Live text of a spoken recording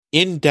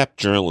In-depth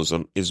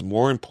journalism is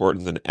more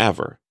important than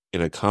ever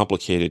in a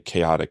complicated,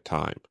 chaotic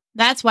time.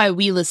 That's why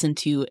we listen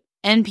to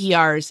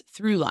NPR's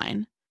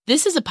Throughline.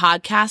 This is a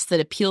podcast that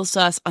appeals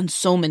to us on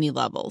so many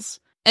levels.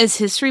 As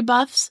history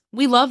buffs,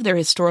 we love their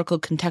historical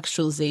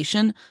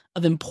contextualization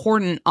of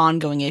important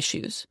ongoing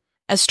issues.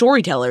 As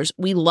storytellers,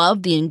 we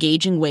love the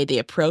engaging way they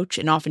approach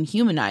and often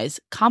humanize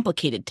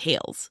complicated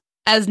tales.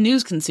 As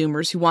news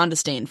consumers who want to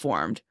stay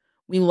informed,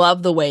 we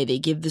love the way they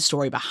give the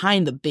story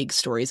behind the big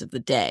stories of the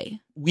day.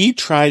 We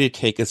try to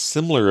take a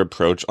similar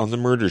approach on the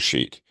Murder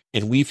Sheet,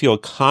 and we feel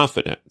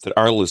confident that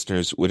our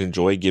listeners would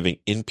enjoy giving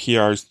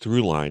NPR's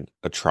Throughline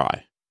a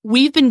try.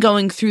 We've been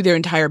going through their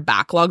entire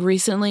backlog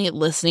recently,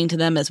 listening to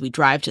them as we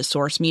drive to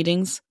source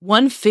meetings.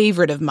 One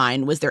favorite of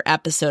mine was their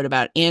episode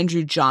about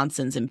Andrew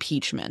Johnson's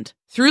impeachment.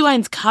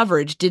 Throughline's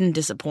coverage didn't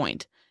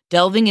disappoint,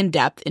 delving in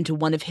depth into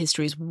one of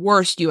history's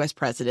worst U.S.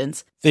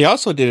 presidents. They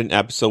also did an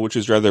episode which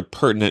is rather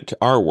pertinent to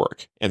our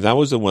work, and that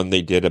was the one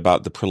they did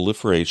about the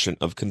proliferation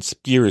of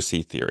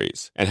conspiracy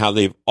theories and how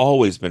they've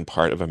always been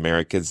part of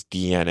America's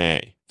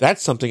DNA.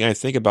 That's something I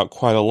think about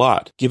quite a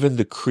lot, given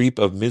the creep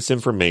of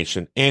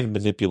misinformation and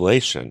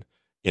manipulation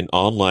in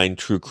online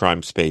true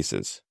crime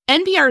spaces.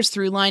 NPR's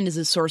Throughline is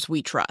a source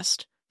we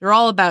trust. They're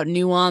all about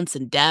nuance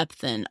and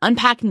depth and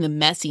unpacking the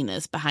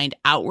messiness behind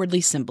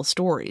outwardly simple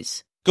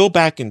stories. Go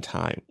back in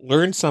time,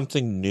 learn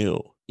something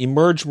new,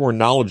 emerge more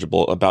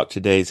knowledgeable about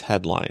today's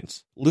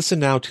headlines. Listen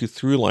now to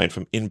Throughline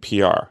from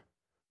NPR,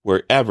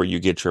 wherever you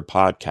get your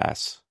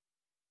podcasts.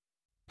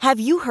 Have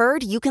you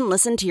heard you can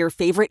listen to your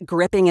favorite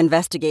gripping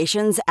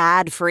investigations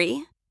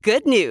ad-free?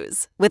 Good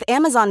news! With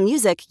Amazon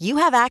Music, you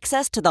have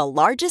access to the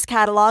largest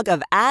catalog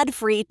of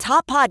ad-free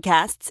top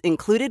podcasts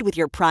included with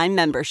your Prime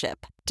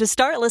membership. To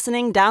start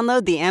listening,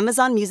 download the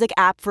Amazon Music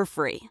app for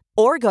free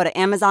or go to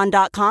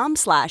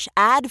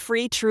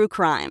amazon.com/ad-free true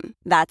crime.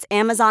 That's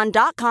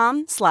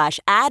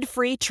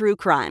amazon.com/ad-free true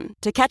crime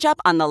to catch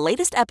up on the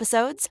latest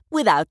episodes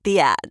without the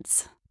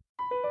ads.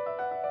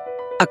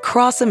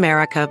 Across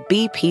America,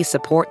 BP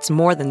supports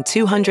more than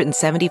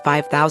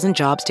 275,000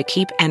 jobs to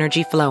keep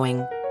energy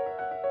flowing.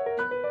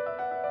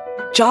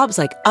 Jobs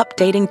like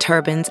updating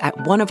turbines at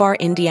one of our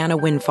Indiana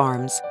wind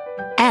farms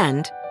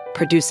and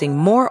producing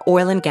more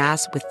oil and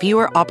gas with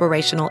fewer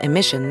operational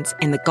emissions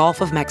in the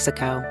Gulf of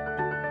Mexico.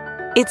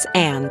 It's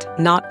and,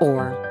 not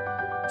or.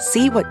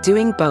 See what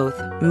doing both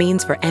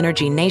means for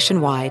energy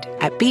nationwide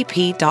at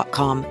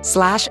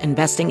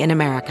bp.com/investing in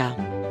America.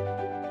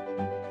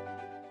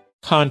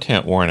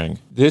 Content warning.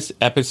 This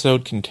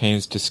episode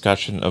contains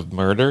discussion of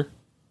murder,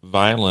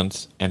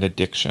 violence, and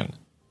addiction.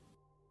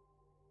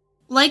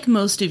 Like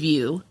most of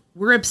you,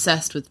 we're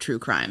obsessed with true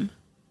crime.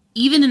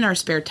 Even in our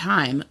spare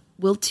time,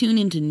 we'll tune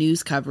into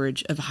news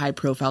coverage of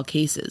high-profile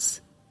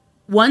cases.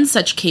 One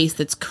such case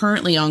that's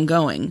currently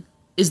ongoing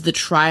is the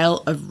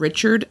trial of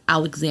Richard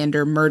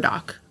Alexander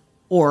Murdaugh,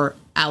 or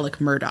Alec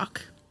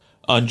Murdaugh.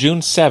 On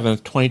June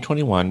 7th,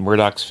 2021,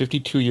 Murdaugh's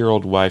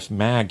 52-year-old wife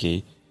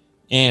Maggie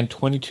and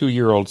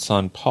 22-year-old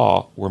son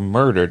Paul were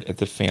murdered at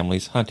the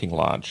family's hunting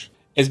lodge.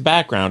 As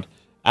background,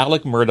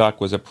 Alec Murdaugh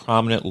was a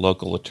prominent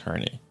local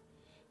attorney.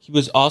 He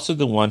was also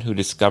the one who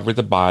discovered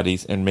the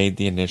bodies and made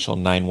the initial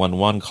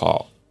 911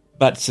 call.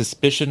 But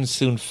suspicion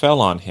soon fell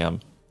on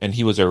him, and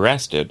he was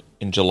arrested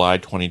in July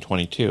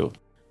 2022.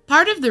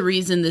 Part of the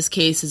reason this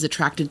case has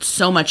attracted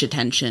so much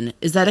attention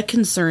is that it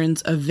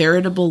concerns a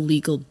veritable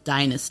legal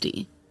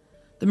dynasty.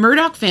 The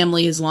Murdaugh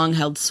family has long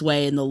held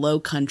sway in the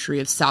Low Country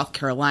of South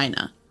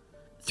Carolina.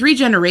 3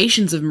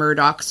 generations of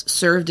Murdaughs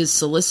served as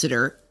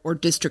solicitor, or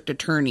district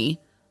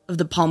attorney, of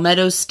the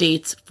Palmetto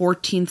State's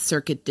 14th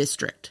Circuit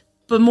District.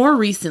 But more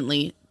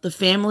recently, the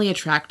family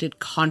attracted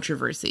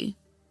controversy.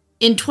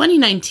 In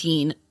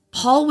 2019,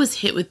 Paul was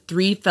hit with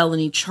 3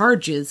 felony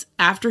charges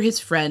after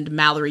his friend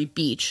Mallory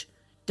Beach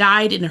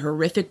died in a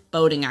horrific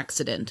boating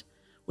accident,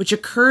 which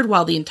occurred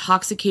while the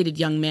intoxicated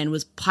young man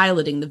was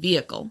piloting the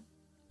vehicle.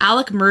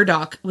 Alec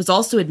Murdaugh was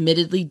also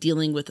admittedly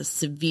dealing with a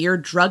severe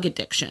drug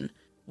addiction,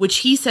 which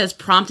he says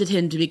prompted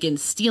him to begin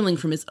stealing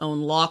from his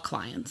own law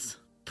clients.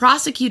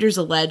 Prosecutors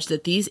allege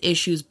that these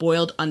issues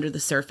boiled under the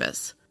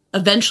surface,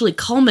 eventually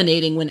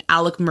culminating when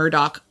Alec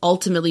Murdaugh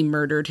ultimately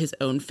murdered his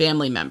own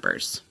family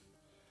members.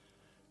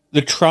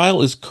 The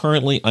trial is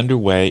currently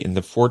underway in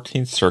the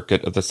 14th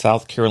Circuit of the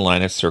South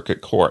Carolina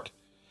Circuit Court,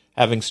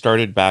 having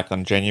started back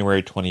on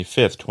January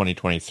 25,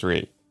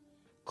 2023.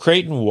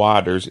 Creighton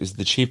Waters is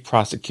the chief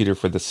prosecutor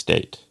for the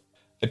state.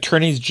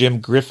 Attorneys Jim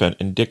Griffin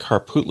and Dick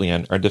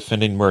Harpootlian are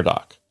defending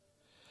Murdaugh.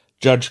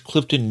 Judge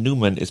Clifton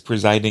Newman is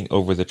presiding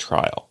over the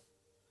trial.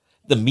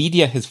 The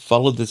media has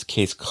followed this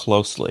case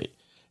closely,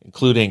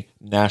 including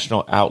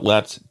national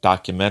outlets,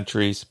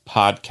 documentaries,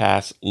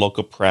 podcasts,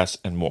 local press,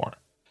 and more.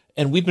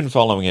 And we've been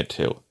following it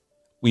too.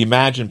 We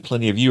imagine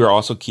plenty of you are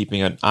also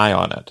keeping an eye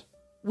on it.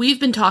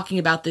 We've been talking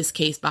about this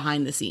case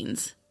behind the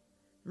scenes.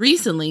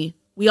 Recently,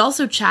 we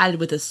also chatted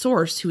with a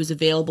source who is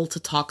available to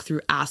talk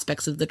through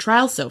aspects of the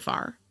trial so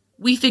far.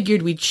 We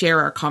figured we'd share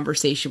our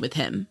conversation with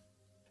him.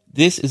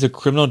 This is a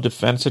criminal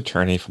defense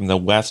attorney from the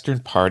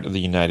western part of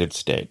the United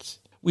States.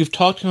 We've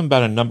talked to him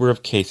about a number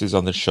of cases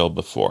on the show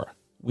before.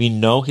 We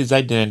know his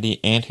identity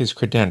and his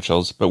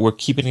credentials, but we're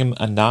keeping him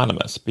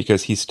anonymous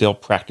because he still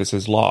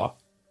practices law.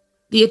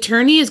 The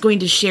attorney is going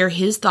to share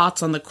his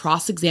thoughts on the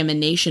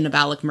cross-examination of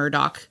Alec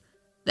Murdaugh,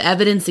 the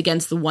evidence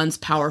against the once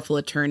powerful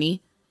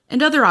attorney,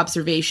 and other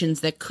observations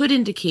that could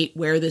indicate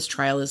where this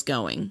trial is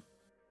going.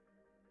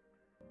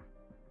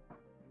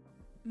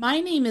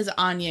 My name is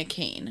Anya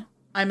Kane.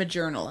 I'm a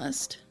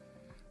journalist.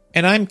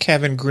 And I'm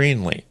Kevin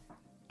Greenlee.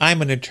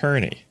 I'm an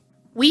attorney.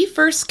 We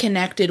first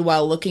connected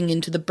while looking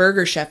into the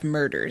Burger Chef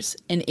murders,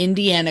 an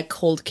Indiana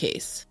cold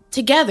case.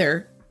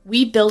 Together,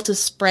 we built a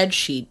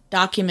spreadsheet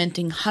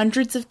documenting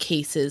hundreds of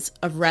cases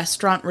of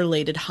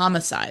restaurant-related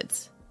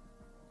homicides.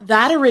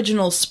 That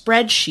original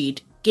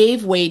spreadsheet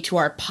gave way to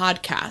our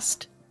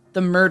podcast, The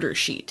Murder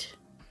Sheet.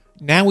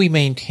 Now we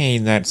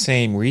maintain that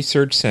same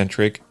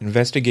research-centric,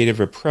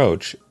 investigative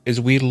approach as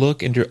we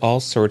look into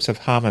all sorts of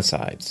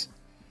homicides,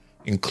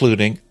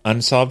 including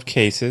unsolved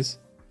cases,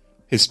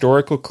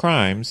 historical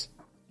crimes,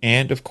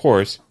 and, of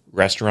course,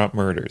 restaurant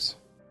murders.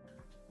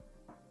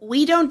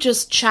 We don't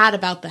just chat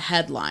about the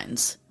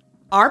headlines.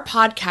 Our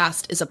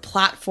podcast is a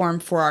platform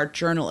for our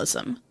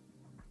journalism.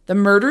 The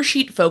Murder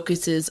Sheet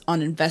focuses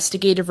on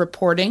investigative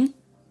reporting,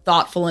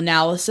 thoughtful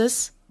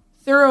analysis,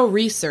 thorough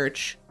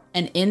research,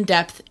 and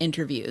in-depth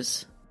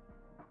interviews.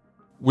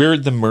 We're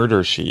the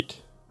Murder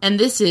Sheet. And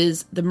this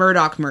is The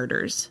Murdaugh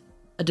Murders,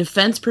 a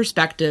defense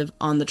perspective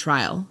on the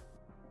trial.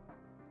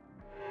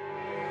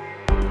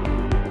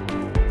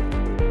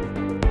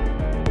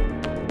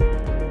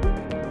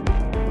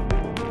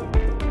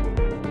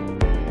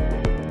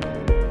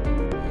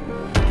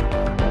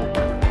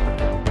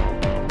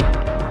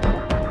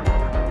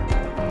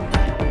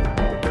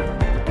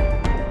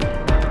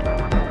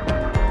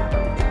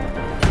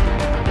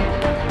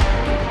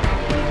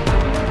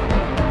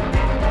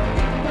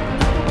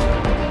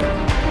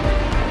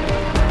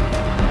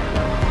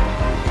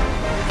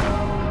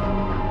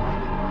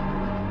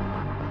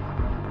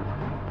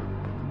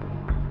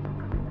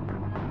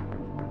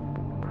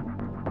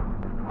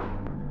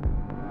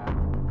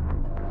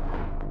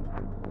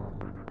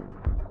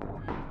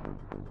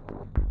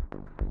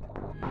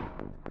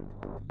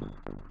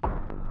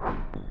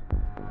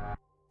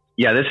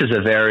 Yeah, this is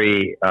a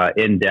very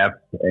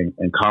in-depth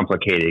and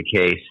complicated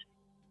case.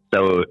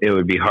 So it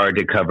would be hard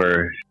to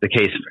cover the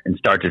case from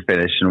start to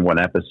finish in one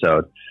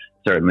episode,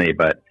 certainly.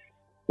 But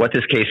what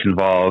this case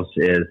involves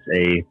is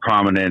a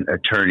prominent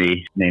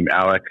attorney named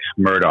Alec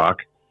Murdaugh.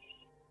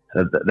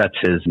 That's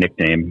his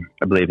nickname.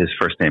 I believe his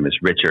first name is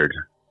Richard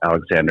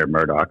Alexander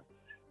Murdaugh,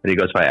 but he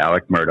goes by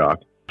Alec Murdaugh,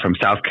 from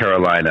South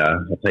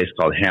Carolina, a place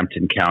called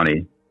Hampton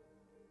County,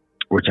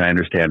 which I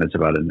understand is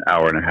about an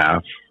hour and a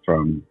half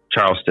from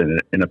Charleston,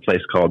 in a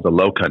place called the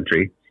Low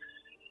Country.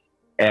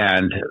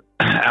 And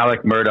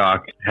Alec Murdaugh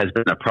has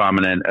been a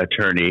prominent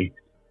attorney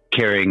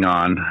carrying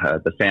on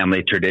the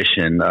family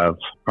tradition of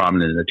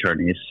prominent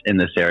attorneys in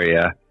this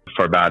area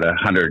for about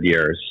 100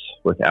 years,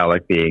 with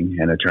Alec being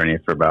an attorney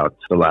for about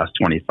the last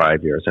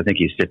 25 years. I think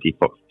he's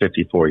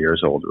 54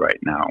 years old right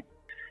now.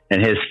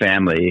 And his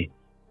family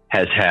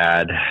has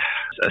had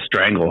a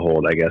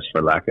stranglehold, I guess,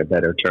 for lack of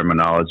better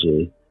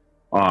terminology,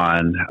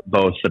 on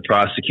both the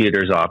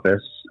prosecutor's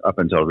office up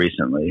until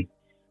recently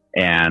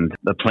and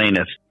the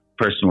plaintiff's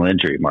personal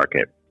injury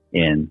market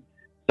in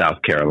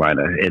South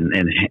Carolina, in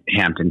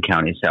Hampton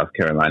County, South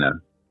Carolina.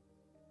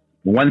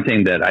 One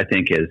thing that I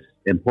think is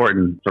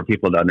important for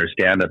people to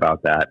understand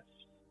about that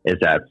is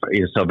that,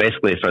 so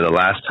basically for the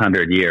last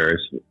 100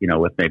 years,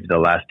 with maybe the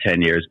last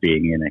 10 years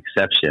being an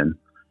exception,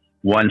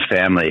 one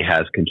family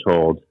has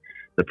controlled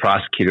the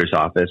prosecutor's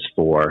office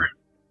for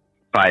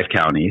 5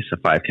 counties, a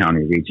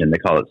 5-county region. They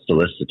call it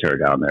solicitor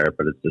down there,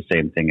 but it's the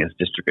same thing as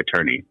district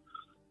attorney.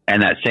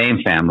 And that same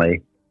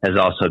family has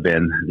also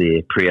been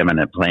the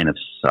preeminent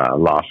plaintiff's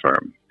law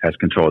firm, has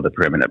controlled the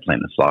preeminent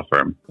plaintiff's law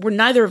firm. Well,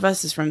 neither of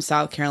us is from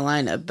South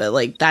Carolina, but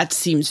that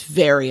seems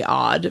very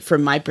odd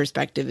from my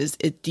perspective.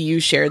 Do you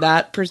share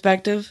that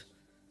perspective?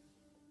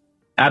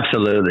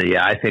 Absolutely.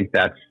 Yeah, I think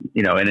that's,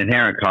 an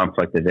inherent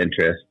conflict of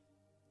interest.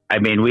 I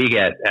mean, we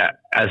get,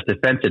 as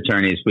defense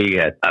attorneys, we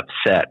get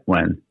upset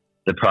when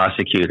the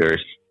prosecutors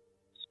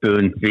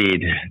spoon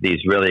feed these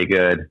really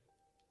good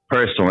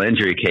personal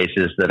injury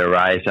cases that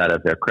arise out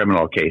of their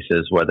criminal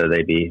cases, whether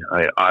they be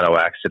auto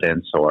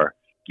accidents or,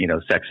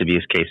 sex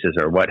abuse cases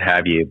or what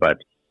have you. But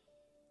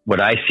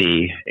what I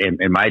see in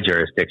my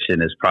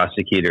jurisdiction is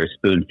prosecutors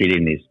spoon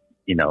feeding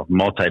these,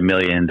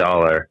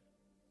 multi-million-dollar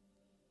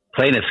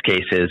plaintiffs'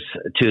 cases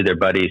to their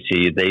buddies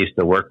who they used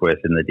to work with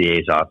in the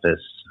DA's office,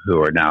 who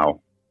are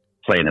now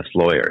plaintiffs'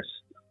 lawyers.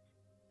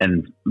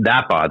 And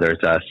that bothers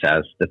us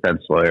as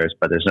defense lawyers,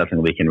 but there's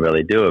nothing we can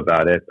really do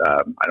about it.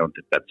 I don't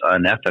think that's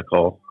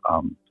unethical,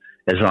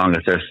 as long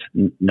as there's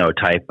no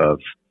type of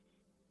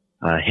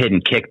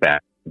hidden kickback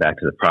back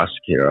to the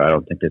prosecutor. I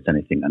don't think there's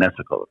anything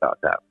unethical about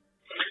that.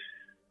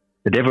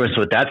 The difference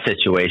with that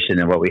situation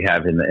and what we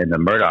have in the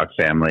Murdaugh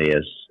family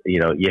is,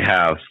 you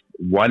have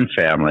one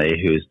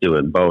family who's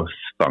doing both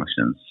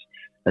functions,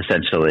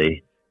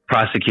 essentially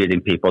prosecuting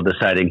people,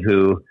 deciding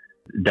who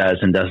does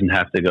and doesn't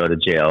have to go to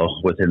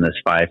jail within this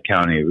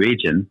 5-county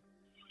region.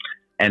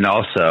 and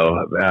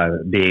also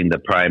being the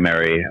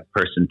primary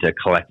person to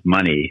collect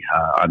money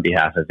on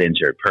behalf of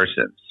injured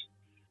persons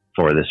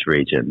for this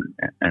region.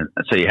 And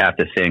so you have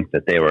to think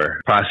that they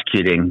were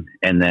prosecuting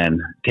and then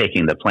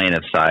taking the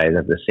plaintiff's side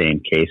of the same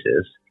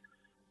cases,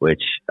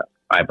 which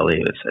I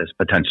believe is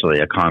potentially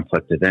a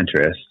conflict of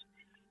interest.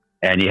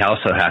 And you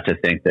also have to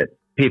think that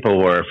people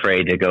were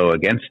afraid to go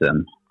against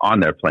them on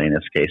their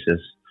plaintiff's cases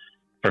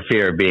for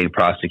fear of being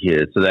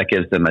prosecuted. So that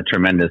gives them a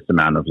tremendous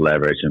amount of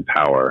leverage and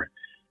power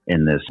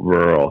in this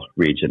rural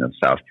region of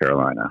South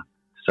Carolina.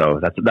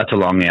 So that's a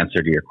long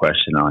answer to your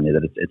question, Anya,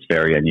 that it's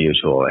very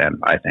unusual and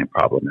I think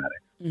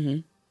problematic. Mm-hmm.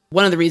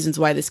 One of the reasons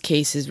why this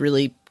case has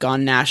really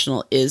gone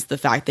national is the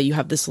fact that you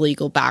have this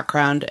legal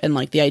background and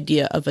like the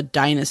idea of a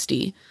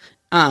dynasty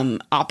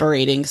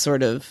operating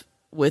sort of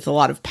with a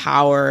lot of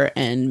power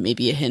and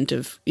maybe a hint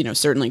of,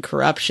 certainly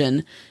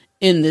corruption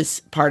in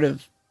this part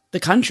of the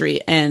country.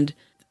 And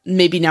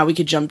maybe now we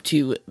could jump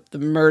to the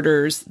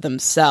murders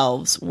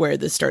themselves where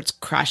this starts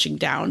crashing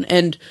down.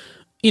 And,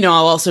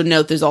 I'll also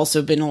note there's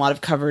also been a lot of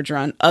coverage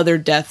around other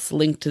deaths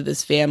linked to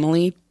this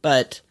family,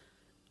 but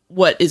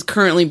what is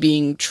currently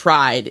being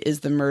tried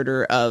is the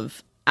murder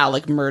of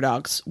Alec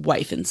Murdaugh's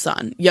wife and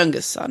son,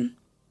 youngest son.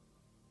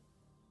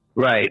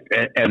 Right.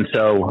 And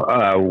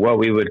so what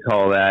we would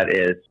call that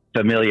is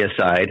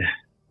familicide,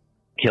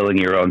 killing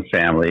your own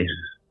family.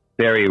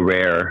 Very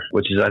rare,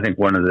 which is, I think,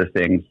 one of the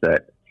things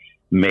that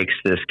makes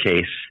this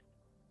case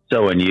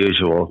so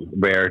unusual,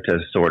 rare to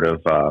sort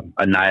of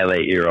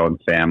annihilate your own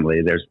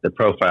family. The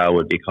profile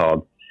would be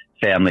called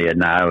family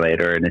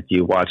annihilator. And if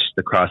you watch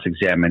the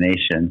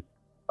cross-examination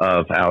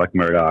of Alec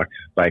Murdaugh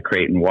by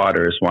Creighton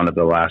Waters, one of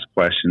the last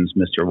questions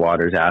Mr.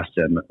 Waters asked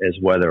him is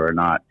whether or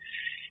not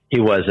he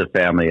was a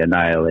family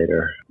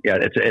annihilator. Yeah,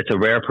 it's a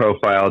rare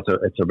profile.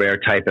 It's a rare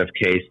type of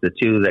case. The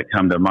two that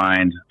come to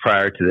mind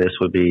prior to this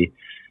would be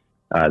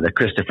the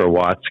Christopher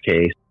Watts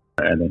case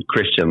and then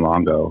Christian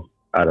Longo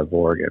out of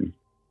Oregon.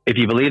 If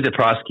you believe the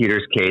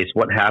prosecutor's case,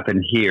 what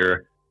happened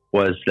here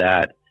was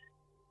that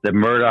the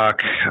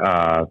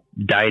Murdaugh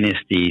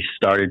dynasty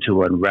started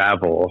to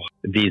unravel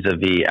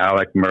vis-a-vis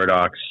Alec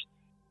Murdaugh's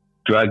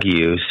drug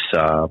use.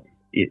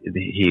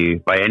 He,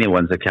 by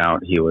anyone's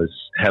account, he was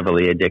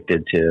heavily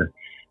addicted to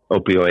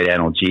opioid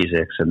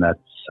analgesics, and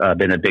that's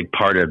been a big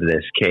part of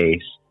this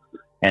case.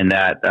 And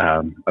that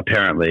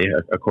apparently,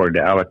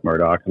 according to Alec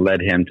Murdaugh,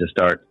 led him to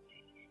start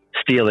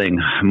stealing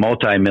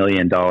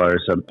multi-million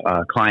dollars of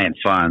client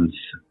funds,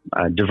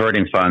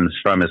 diverting funds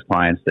from his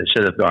clients that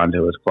should have gone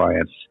to his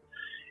clients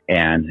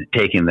and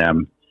taking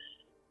them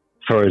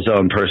for his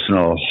own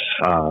personal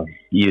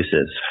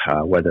uses,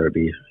 whether it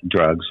be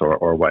drugs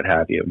or what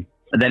have you.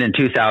 And then in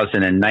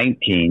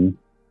 2019,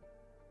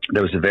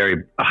 there was a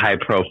very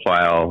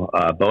high-profile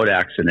boat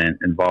accident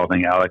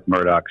involving Alec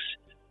Murdaugh's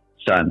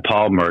son,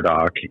 Paul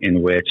Murdaugh,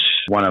 in which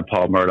one of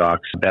Paul Murdaugh's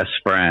best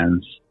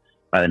friends,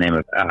 by the name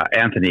of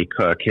Anthony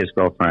Cook, his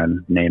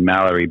girlfriend named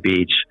Mallory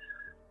Beach,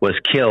 was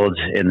killed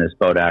in this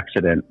boat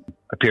accident,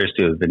 appears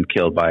to have been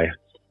killed by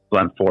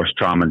blunt force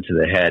trauma to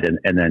the head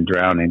and then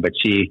drowning. But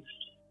she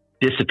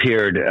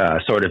disappeared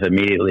sort of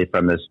immediately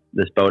from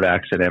this boat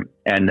accident.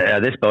 And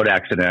this boat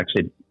accident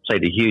actually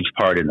played a huge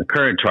part in the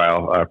current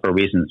trial for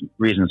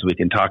reasons we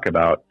can talk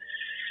about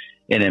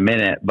in a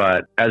minute.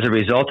 But as a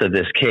result of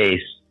this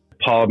case,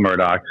 Paul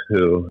Murdaugh,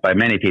 who by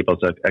many people's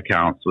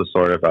accounts was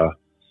sort of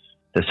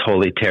this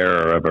holy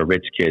terror of a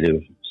rich kid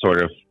who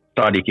sort of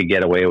thought he could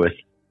get away with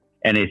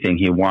anything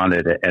he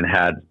wanted and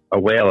had a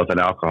whale of an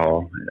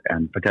alcohol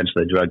and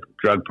potentially a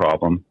drug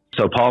problem.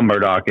 So Paul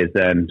Murdaugh is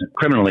then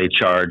criminally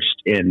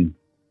charged in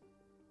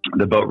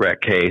the boat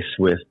wreck case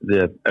with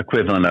the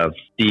equivalent of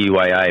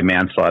DUI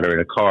manslaughter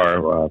in a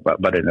car,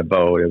 but in a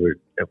boat.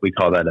 We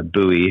call that a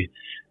buoy,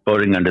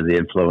 boating under the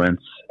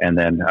influence, and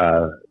then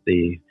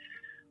the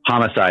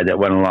homicide that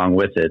went along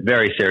with it.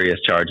 Very serious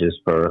charges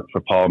for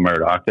Paul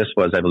Murdaugh. This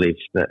was, I believe,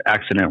 the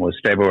accident was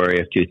February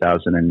of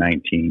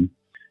 2019.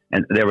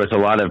 And there was a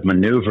lot of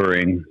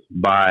maneuvering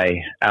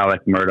by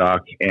Alec Murdaugh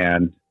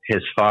and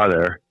his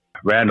father,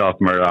 Randolph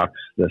Murdaugh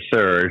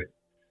III,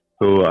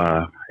 who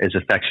is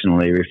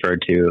affectionately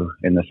referred to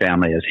in the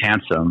family as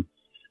Handsome.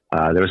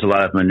 There was a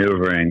lot of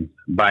maneuvering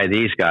by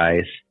these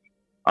guys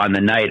on the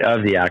night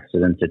of the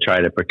accident to try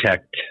to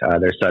protect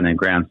their son and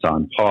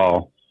grandson,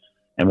 Paul.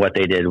 And what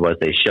they did was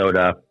they showed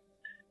up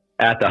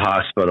at the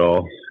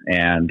hospital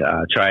and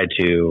tried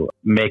to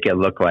make it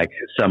look like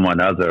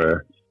someone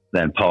other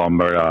than Paul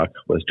Murdaugh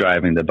was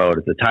driving the boat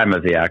at the time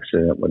of the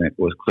accident, when it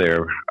was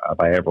clear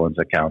by everyone's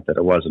account that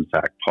it was in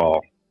fact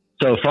Paul.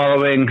 So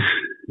following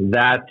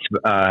that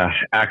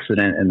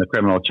accident and the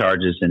criminal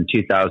charges in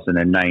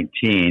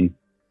 2019,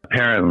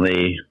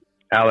 apparently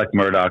Alec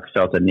Murdaugh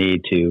felt a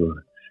need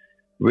to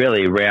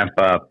really ramp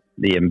up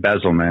the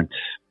embezzlement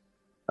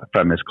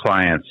from his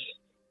clients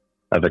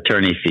of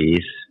attorney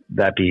fees.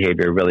 That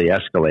behavior really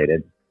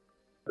escalated.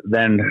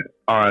 Then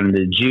on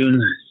the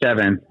June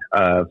 7th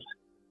of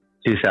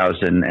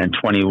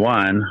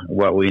 2021,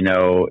 what we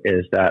know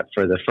is that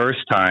for the first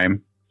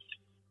time,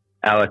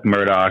 Alec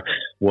Murdaugh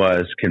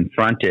was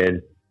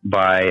confronted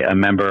by a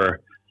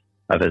member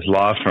of his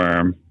law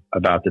firm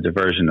about the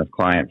diversion of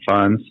client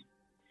funds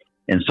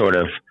in sort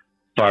of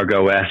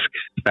Fargo-esque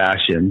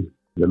fashion,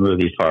 the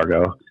movie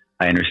Fargo.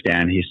 I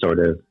understand he sort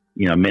of,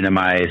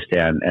 minimized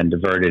and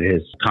diverted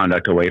his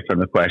conduct away from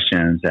the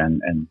questions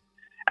and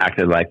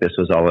acted like this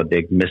was all a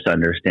big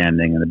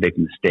misunderstanding and a big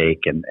mistake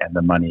and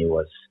the money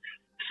was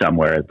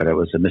somewhere, but it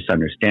was a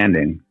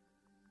misunderstanding.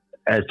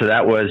 So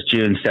that was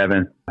June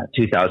 7th,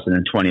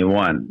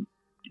 2021.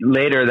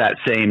 Later that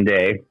same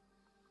day,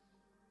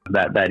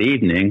 that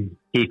evening,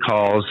 he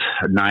calls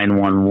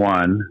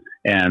 911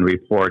 and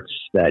reports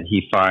that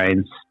he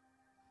finds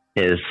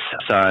his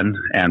son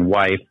and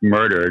wife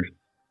murdered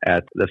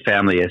at the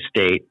family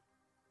estate,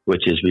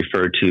 which is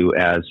referred to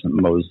as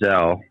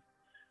Moselle.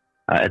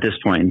 At this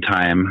point in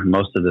time,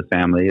 most of the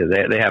family,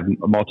 they have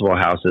multiple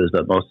houses,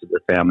 but most of the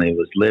family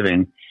was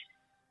living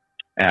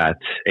at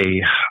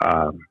a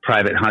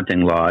private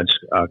hunting lodge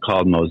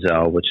called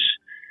Moselle, which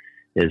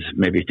is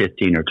maybe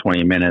 15 or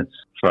 20 minutes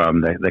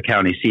from the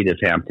county seat of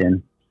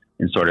Hampton,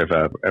 in sort of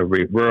a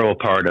rural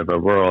part of a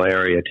rural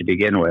area to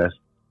begin with.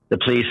 The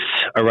police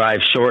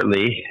arrived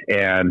shortly,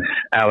 and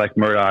Alec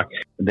Murdaugh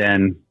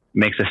then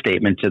makes a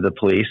statement to the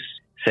police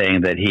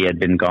saying that he had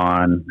been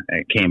gone,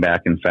 came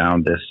back and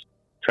found this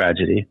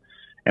tragedy.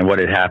 And what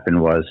had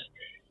happened was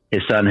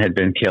his son had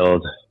been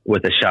killed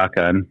with a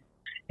shotgun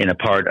in a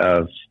part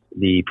of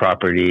the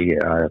property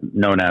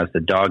known as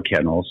the dog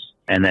kennels.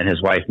 And then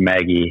his wife,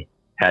 Maggie,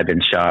 had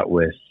been shot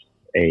with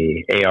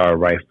a AR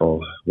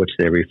rifle, which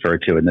they refer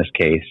to in this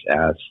case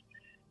as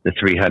the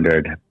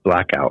 300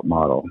 Blackout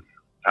model,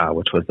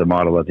 which was the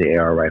model of the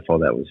AR rifle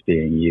that was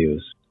being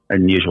used,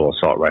 an unusual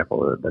assault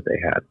rifle that they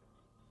had,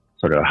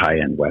 sort of a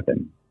high-end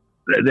weapon.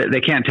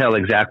 They can't tell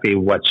exactly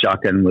what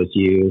shotgun was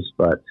used,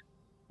 but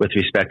with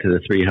respect to the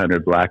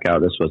 300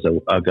 Blackout, this was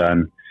a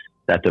gun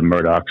that the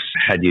Murdaughs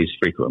had used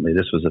frequently.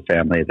 This was a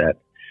family that,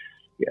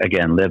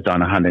 again, lived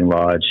on a hunting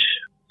lodge,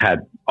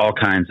 had all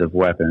kinds of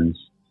weapons,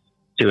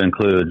 to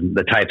include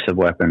the types of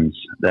weapons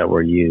that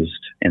were used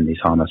in these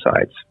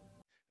homicides.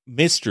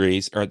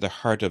 Mysteries are at the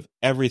heart of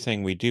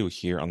everything we do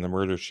here on the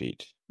Murder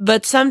Sheet.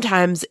 But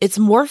sometimes it's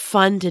more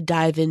fun to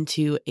dive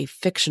into a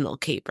fictional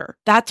caper.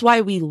 That's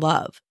why we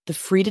love the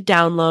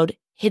free-to-download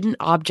hidden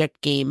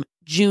object game,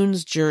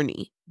 June's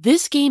Journey.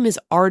 This game is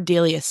our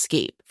daily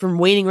escape from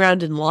waiting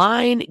around in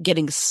line,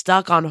 getting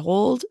stuck on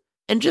hold,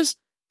 and just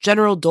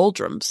general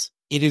doldrums.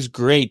 It is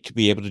great to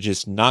be able to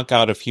just knock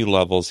out a few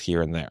levels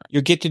here and there.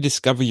 You get to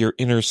discover your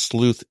inner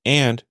sleuth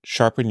and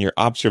sharpen your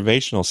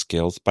observational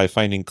skills by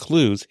finding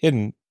clues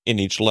hidden in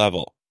each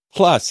level.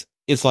 Plus,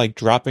 it's like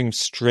dropping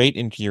straight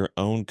into your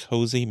own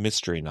cozy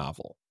mystery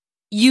novel.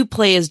 You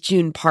play as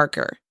June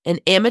Parker, an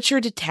amateur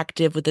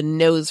detective with a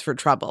nose for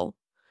trouble.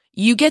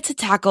 You get to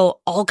tackle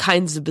all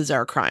kinds of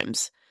bizarre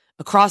crimes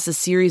across a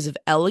series of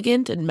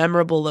elegant and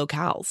memorable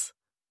locales.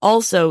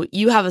 Also,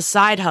 you have a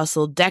side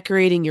hustle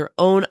decorating your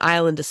own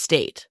island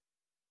estate.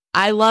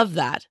 I love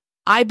that.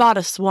 I bought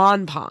a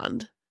swan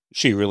pond.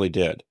 She really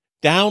did.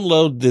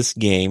 Download this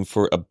game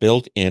for a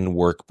built-in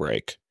work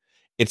break.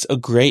 It's a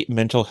great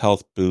mental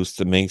health boost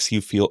that makes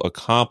you feel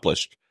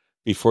accomplished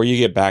before you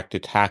get back to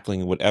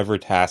tackling whatever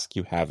task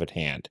you have at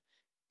hand.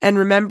 And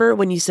remember,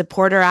 when you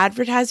support our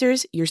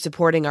advertisers, you're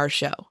supporting our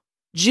show.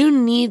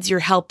 June needs your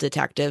help,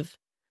 detective.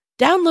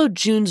 Download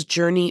June's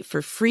Journey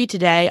for free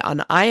today on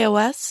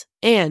iOS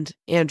and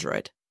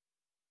Android.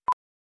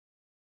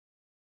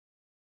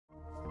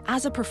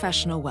 As a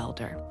professional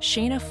welder,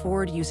 Shayna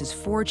Ford uses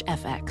Forge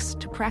FX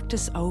to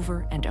practice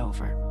over and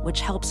over,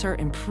 which helps her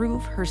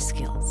improve her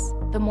skills.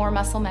 The more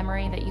muscle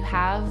memory that you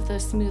have, the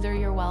smoother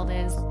your weld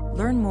is.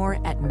 Learn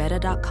more at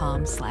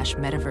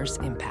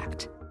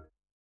meta.com/metaverseimpact.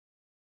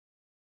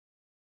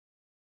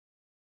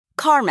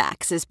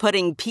 CarMax is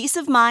putting peace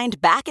of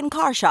mind back in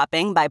car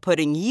shopping by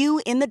putting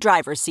you in the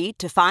driver's seat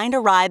to find a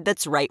ride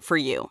that's right for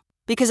you.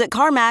 Because at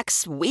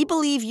CarMax, we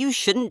believe you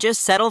shouldn't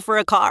just settle for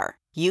a car.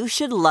 You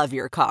should love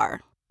your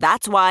car.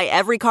 That's why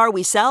every car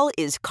we sell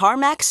is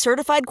CarMax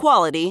certified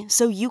quality,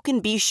 so you can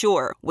be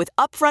sure with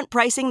upfront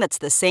pricing that's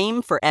the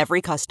same for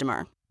every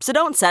customer. So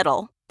don't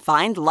settle.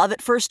 Find love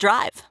at first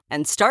drive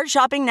and start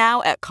shopping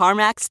now at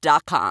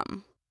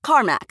CarMax.com.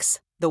 CarMax,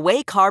 the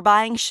way car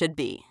buying should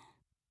be.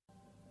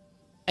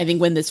 I think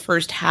when this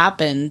first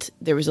happened,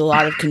 there was a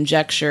lot of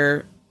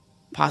conjecture,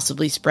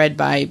 possibly spread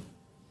by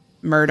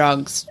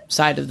Murdaugh's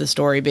side of the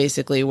story,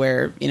 basically,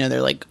 where,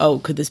 they're like, oh,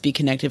 could this be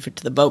connected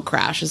to the boat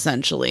crash,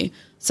 essentially?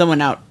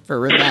 Someone out for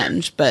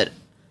revenge. But,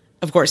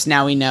 of course,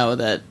 now we know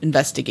that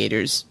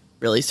investigators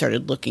really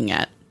started looking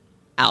at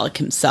Alec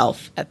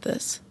himself at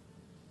this.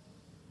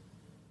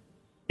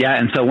 Yeah,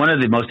 and so one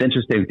of the most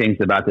interesting things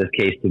about this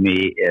case to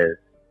me is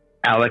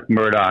Alec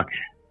Murdaugh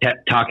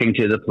kept talking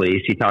to the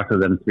police. He talked to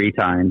them 3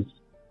 times.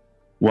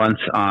 Once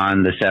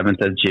on the 7th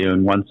of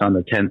June, once on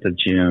the 10th of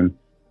June,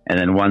 and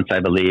then once,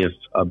 I believe,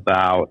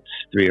 about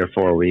 3 or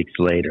 4 weeks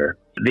later.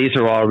 These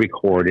are all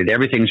recorded.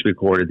 Everything's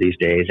recorded these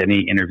days.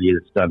 Any interview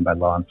that's done by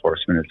law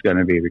enforcement is going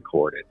to be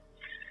recorded.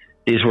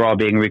 These were all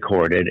being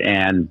recorded,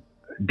 and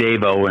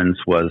Dave Owens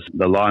was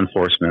the law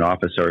enforcement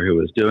officer who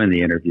was doing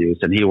the interviews,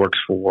 and he works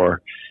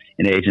for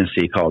an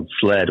agency called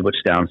SLED, which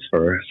stands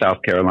for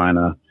South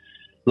Carolina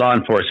Law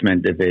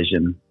Enforcement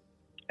Division.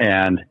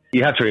 And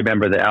you have to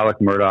remember that Alec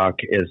Murdaugh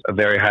is a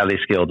very highly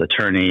skilled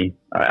attorney.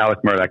 Alec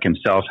Murdaugh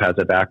himself has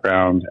a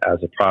background as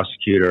a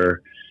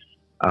prosecutor.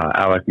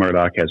 Alec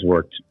Murdaugh has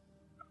worked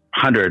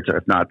hundreds,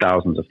 if not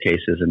thousands of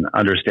cases and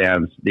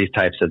understands these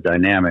types of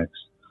dynamics.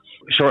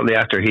 Shortly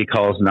after he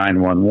calls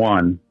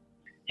 911,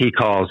 he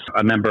calls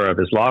a member of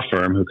his law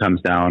firm who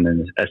comes down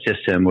and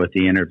assists him with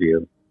the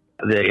interview.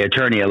 The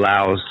attorney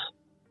allows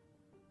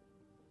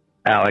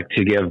Alec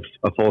to give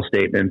a full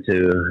statement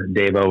to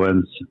Dave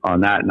Owens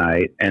on that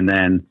night. And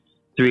then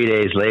 3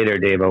 days later,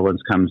 Dave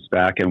Owens comes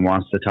back and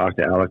wants to talk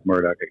to Alec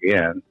Murdaugh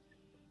again.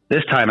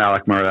 This time,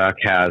 Alec Murdaugh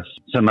has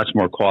some much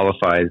more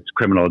qualified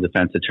criminal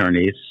defense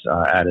attorneys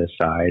at his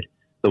side,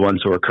 the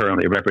ones who are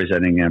currently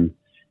representing him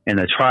in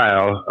the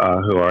trial,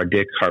 who are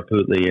Dick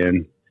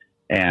Harpootlian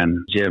and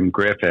Jim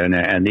Griffin.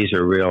 And these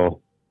are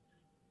real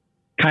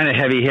kind of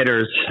heavy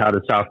hitters out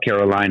of South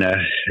Carolina.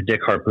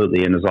 Dick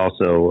Harpootlian is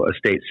also a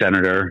state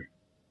senator.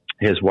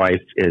 His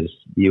wife is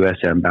U.S.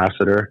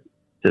 ambassador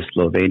to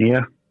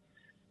Slovenia.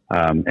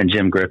 And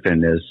Jim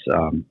Griffin is,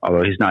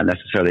 although he's not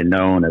necessarily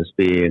known as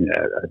being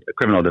a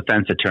criminal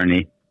defense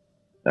attorney,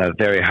 a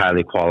very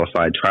highly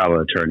qualified trial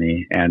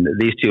attorney. And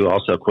these two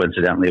also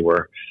coincidentally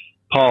were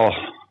Paul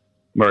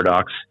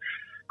Murdaugh's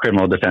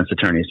criminal defense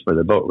attorneys for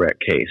the boat wreck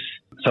case.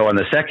 So on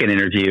the second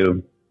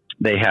interview,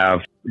 they have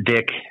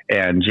Dick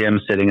and Jim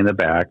sitting in the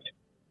back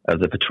of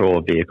the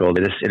patrol vehicle.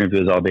 This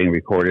interview is all being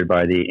recorded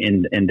by the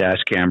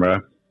in-dash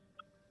camera.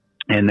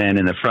 And then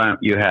in the front,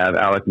 you have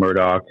Alec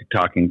Murdaugh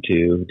talking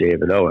to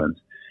David Owens.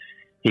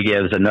 He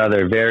gives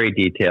another very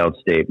detailed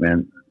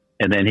statement,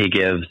 and then he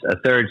gives a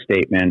third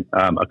statement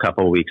a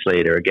couple of weeks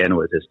later, again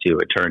with his two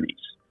attorneys.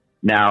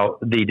 Now,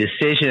 the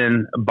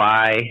decision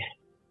by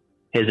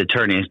his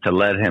attorneys to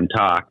let him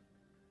talk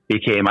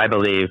became, I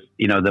believe,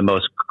 the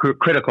most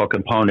critical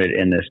component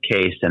in this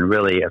case and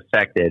really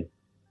affected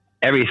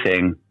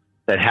everything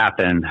that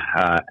happened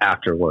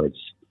afterwards,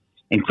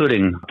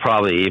 including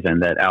probably even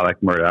that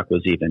Alec Murdaugh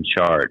was even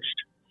charged.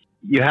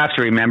 You have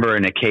to remember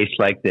in a case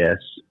like this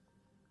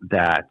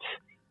that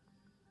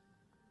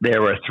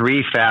there were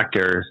three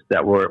factors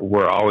that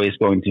were always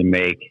going to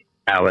make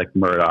Alec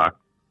Murdaugh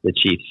the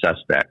chief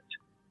suspect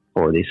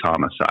for these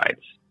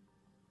homicides.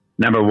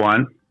 Number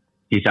one,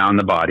 he found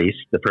the bodies.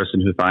 The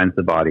person who finds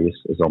the bodies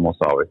is almost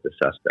always the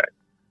suspect.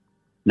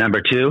 Number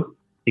two,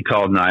 he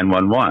called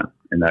 911,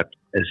 and that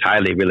is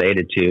highly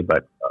related to,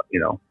 but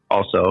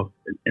also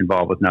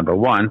involved with number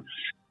one.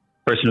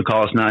 The person who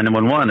calls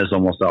 911 is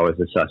almost always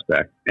the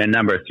suspect. And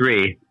number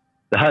three,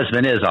 the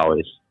husband is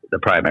always the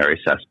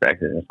primary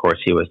suspect. And of course,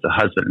 he was the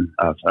husband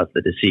of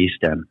the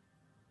deceased and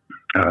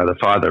the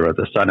father of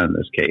the son in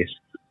this case.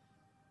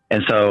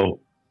 And so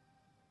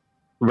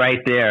right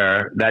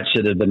there, that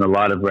should have been a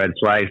lot of red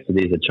flags to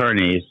these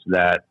attorneys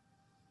that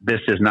this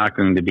is not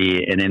going to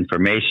be an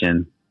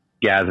information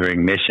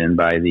gathering mission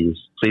by these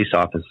police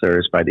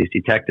officers, by these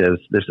detectives.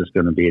 This is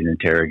going to be an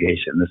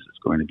interrogation. This is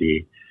going to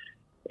be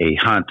a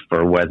hunt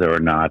for whether or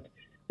not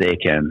they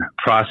can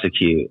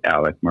prosecute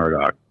Alec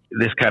Murdaugh.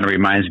 This kind of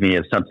reminds me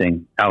of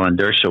something Alan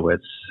Dershowitz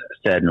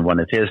said in one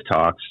of his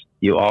talks.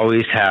 You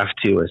always have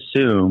to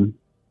assume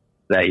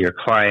that your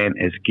client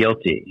is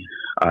guilty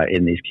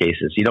in these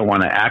cases. You don't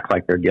want to act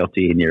like they're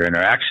guilty in your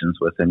interactions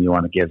with them. You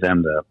want to give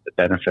them the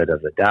benefit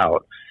of the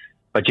doubt.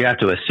 But you have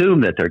to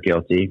assume that they're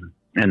guilty.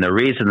 And the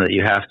reason that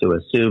you have to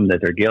assume that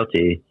they're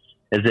guilty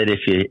is that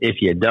if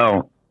you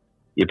don't,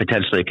 you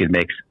potentially could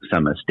make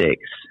some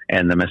mistakes.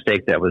 And the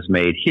mistake that was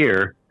made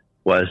here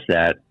was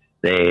that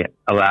they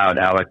allowed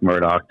Alec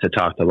Murdaugh to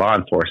talk to law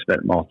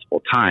enforcement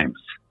multiple times.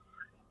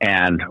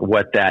 And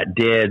what that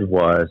did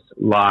was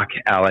lock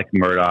Alec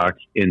Murdaugh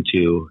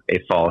into a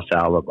false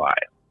alibi.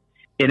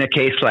 In a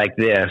case like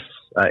this,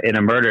 in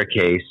a murder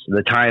case,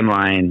 the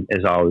timeline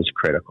is always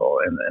critical.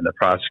 And the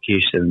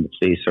prosecution, the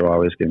police are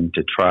always going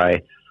to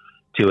try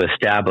to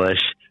establish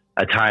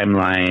a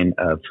timeline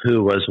of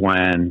who was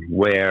when,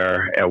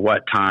 where, at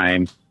what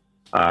time,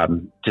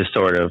 to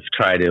sort of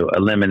try to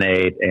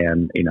eliminate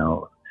and,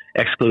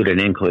 exclude and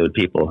include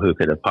people who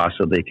could have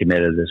possibly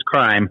committed this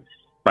crime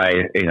by,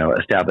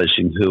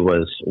 establishing who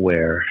was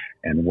where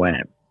and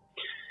when.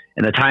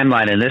 And the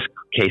timeline in this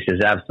case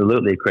is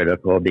absolutely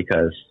critical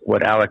because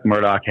what Alec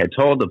Murdaugh had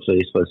told the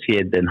police was he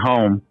had been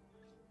home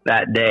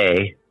that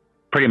day,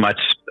 pretty much,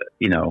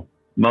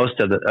 most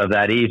of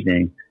that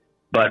evening,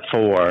 but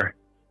for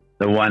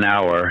the 1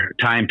 hour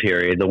time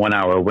period, the 1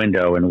 hour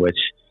window in which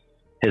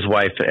his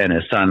wife and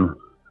his son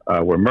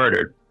were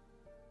murdered.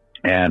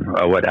 And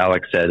what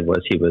Alec said was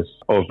he was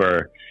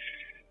over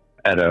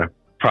at a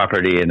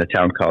property in a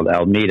town called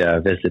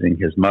Almeda visiting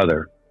his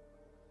mother.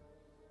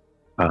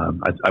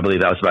 I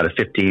believe that was about a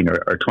 15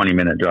 or 20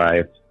 minute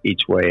drive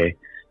each way.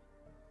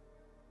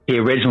 He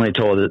originally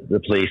told the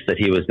police that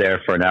he was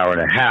there for an hour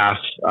and a half.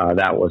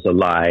 That was a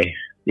lie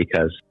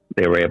because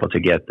they were able to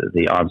get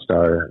the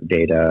OnStar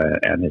data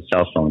and his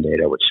cell phone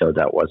data, which showed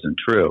that wasn't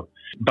true.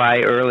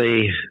 By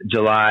early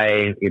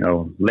July,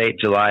 late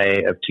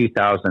July of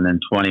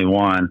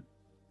 2021,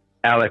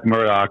 Alec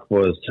Murdaugh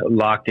was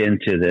locked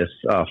into this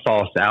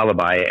false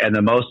alibi. And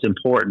the most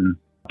important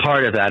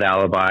part of that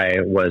alibi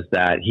was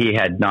that he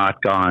had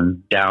not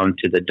gone down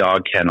to the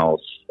dog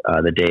kennels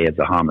the day of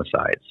the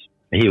homicides.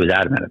 He was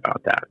adamant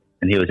about that.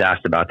 And he was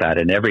asked about that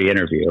in every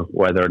interview,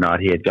 whether or not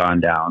he had gone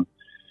down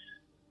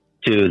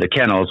to the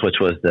kennels, which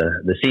was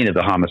the scene of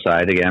the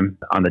homicide, again,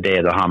 on the day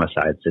of the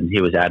homicides. And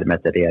he was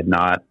adamant that he had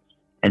not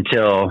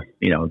until,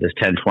 this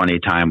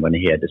 10:20 time when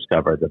he had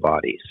discovered the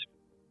bodies.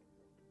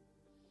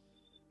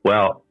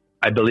 Well,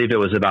 I believe it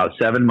was about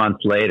 7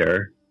 months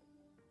later,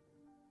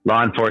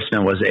 law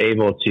enforcement was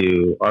able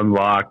to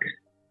unlock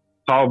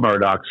Paul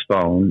Murdaugh's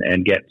phone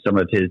and get some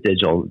of his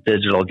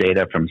digital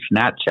data from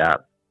Snapchat.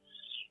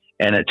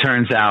 And it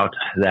turns out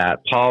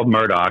that Paul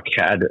Murdaugh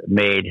had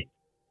made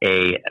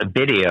a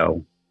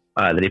video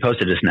that he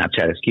posted to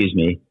Snapchat,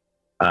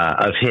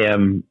 of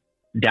him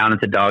down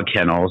at the dog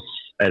kennels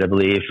at, I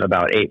believe,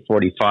 about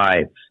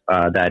 8:45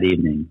 that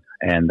evening.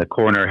 And the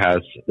coroner has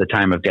the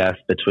time of death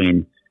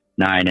between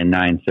 9 and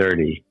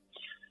 9:30.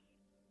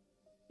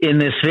 In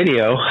this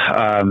video,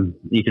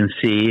 you can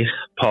see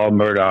Paul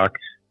Murdaugh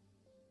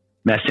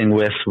messing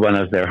with one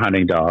of their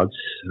hunting dogs,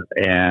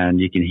 and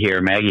you can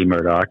hear Maggie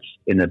Murdaugh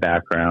in the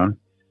background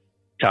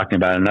talking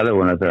about another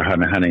one of their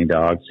hunting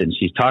dogs, and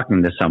she's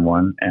talking to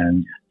someone,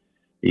 and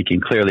you can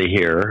clearly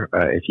hear,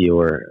 if you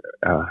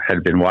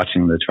had been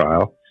watching the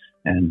trial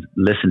and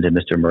listened to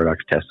Mr.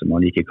 Murdaugh's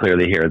testimony, you could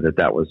clearly hear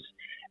that was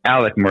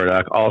Alec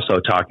Murdaugh also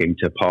talking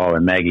to Paul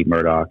and Maggie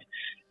Murdaugh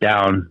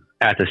down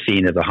at the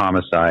scene of the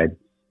homicide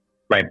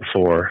right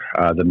before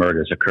the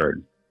murders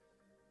occurred.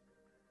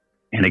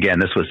 And again,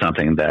 this was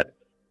something that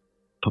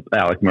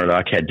Alec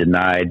Murdaugh had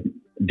denied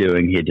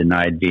doing. He had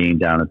denied being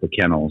down at the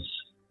kennels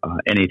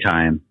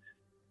anytime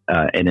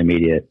in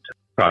immediate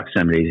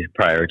proximity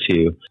prior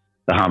to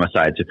the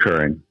homicides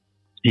occurring.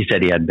 He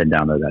said he hadn't been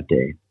down there that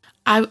day.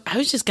 I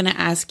was just going to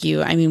ask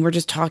you, we're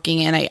just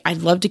talking, and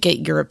I'd love to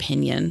get your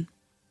opinion.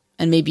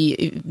 And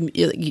maybe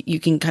you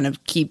can kind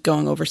of keep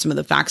going over some of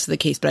the facts of the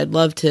case, but I'd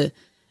love to,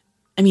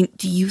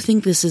 do you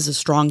think this is a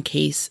strong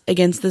case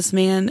against this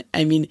man?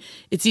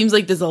 It seems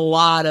like there's a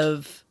lot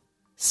of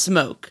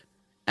smoke.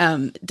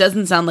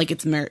 Doesn't sound like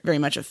it's very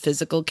much a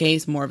physical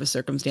case, more of a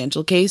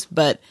circumstantial case.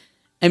 But,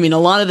 a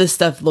lot of this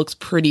stuff looks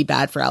pretty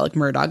bad for Alec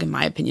Murdaugh, in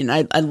my opinion.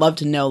 I'd love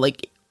to know,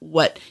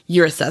 what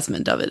your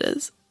assessment of it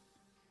is.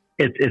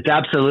 It's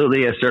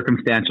absolutely a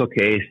circumstantial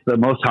case. But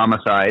most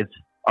homicides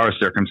are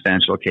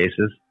circumstantial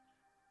cases.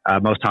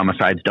 Most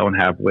homicides don't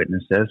have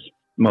witnesses.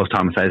 Most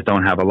homicides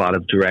don't have a lot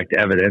of direct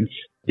evidence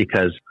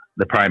because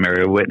the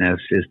primary witness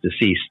is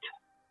deceased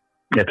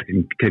at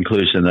the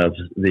conclusion of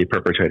the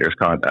perpetrator's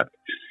conduct.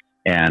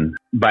 And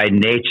by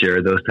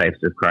nature, those types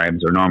of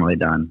crimes are normally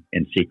done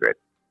in secret.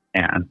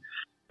 And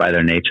by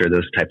their nature,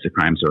 those types of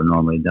crimes are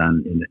normally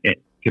done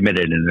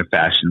committed in a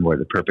fashion where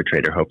the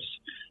perpetrator hopes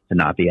to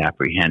not be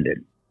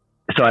apprehended.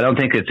 So I don't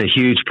think it's a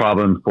huge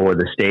problem for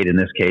the state in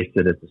this case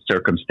that it's a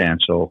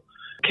circumstantial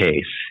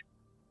case.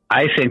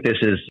 I think this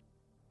is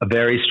a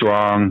very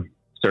strong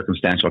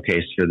circumstantial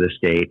case for the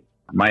state.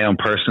 My own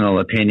personal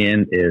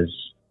opinion is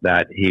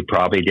that he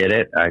probably did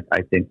it.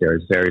 I think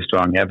there's very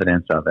strong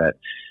evidence of it.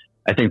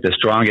 I think the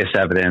strongest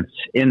evidence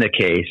in the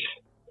case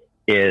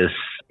is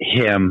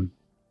him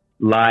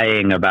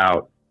lying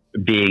about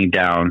being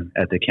down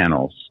at the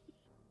kennels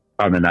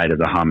on the night of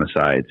the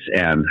homicides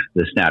and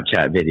the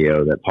Snapchat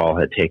video that Paul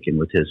had taken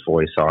with his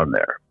voice on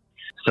there.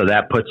 So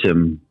that puts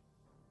him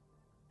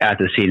at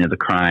the scene of the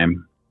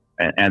crime,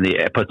 and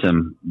it puts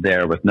him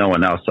there with no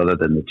one else other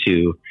than the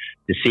two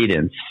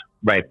decedents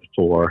right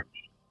before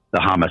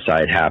the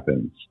homicide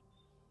happens.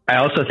 I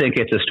also think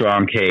it's a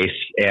strong case,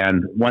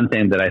 and one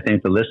thing that I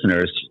think the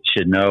listeners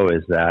should know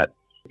is that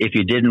if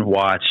you didn't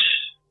watch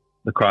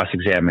the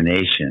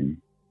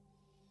cross-examination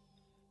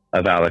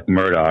of Alec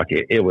Murdaugh,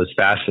 it was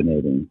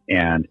fascinating.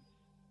 And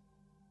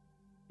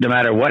no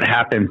matter what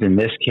happens in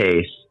this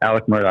case,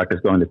 Alec Murdaugh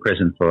is going to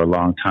prison for a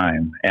long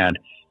time. And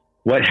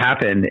what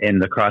happened in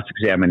the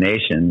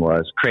cross-examination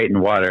was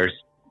Creighton Waters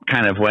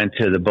kind of went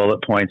to the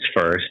bullet points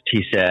first.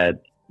 He said,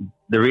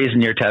 the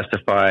reason you're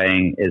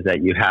testifying is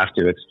that you have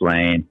to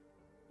explain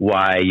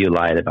why you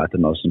lied about the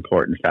most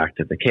important fact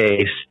of the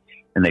case.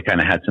 And they kind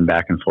of had some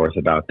back and forth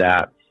about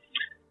that.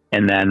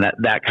 And then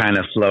that kind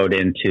of flowed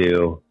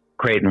into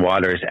Creighton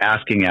Waters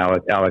asking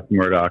Alec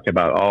Murdaugh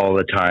about all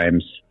the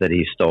times that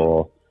he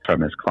stole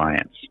from his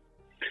clients.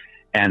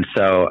 And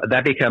so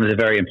that becomes a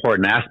very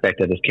important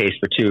aspect of this case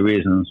for two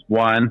reasons.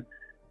 One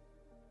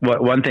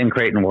thing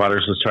Creighton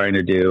Waters was trying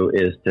to do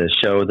is to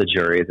show the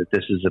jury that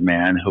this is a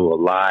man who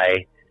will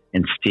lie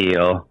and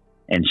steal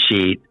and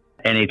cheat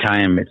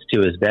anytime it's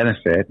to his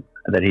benefit,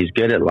 that he's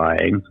good at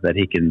lying, that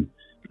he can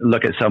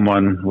look at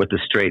someone with a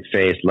straight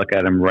face, look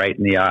at him right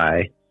in the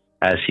eye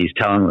as he's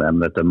telling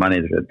them that the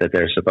money that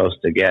they're supposed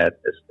to get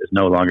is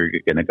no longer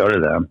going to go to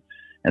them,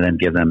 and then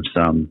give them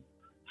some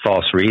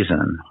false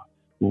reason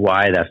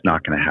why that's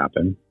not going to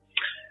happen.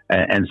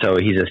 And so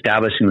he's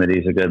establishing that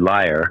he's a good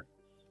liar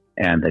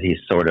and that he's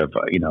sort of,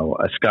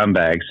 a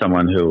scumbag,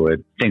 someone who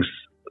thinks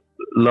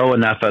low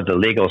enough of the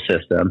legal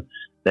system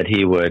that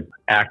he would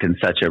act in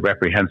such a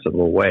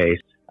reprehensible way.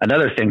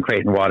 Another thing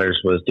Creighton Waters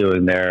was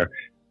doing there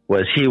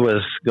was he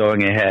was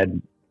going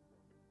ahead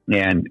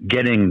and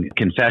getting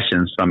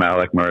confessions from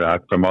Alec Murdaugh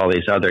from all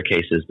these other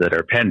cases that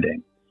are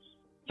pending.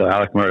 So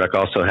Alec Murdaugh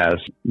also has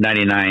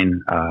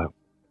 99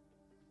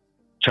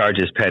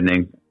 charges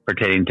pending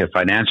pertaining to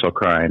financial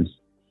crimes,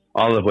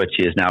 all of which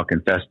he has now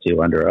confessed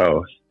to under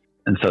oath.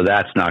 And so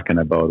that's not going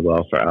to bode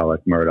well for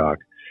Alec Murdaugh.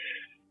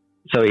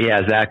 So he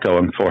has that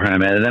going for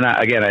him. And then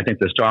again, I think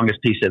the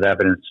strongest piece of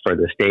evidence for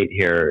the state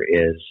here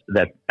is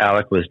that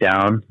Alec was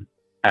down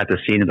at the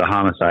scene of the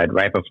homicide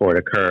right before it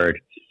occurred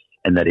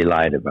and that he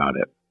lied about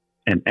it.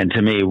 And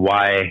to me,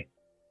 why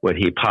would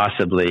he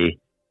possibly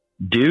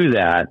do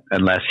that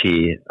unless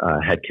he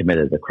had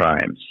committed the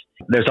crimes?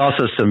 There's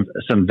also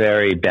some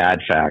very bad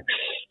facts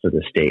for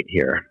the state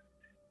here.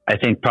 I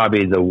think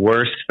probably the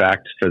worst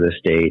fact for the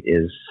state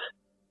is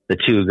the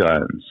two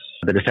guns.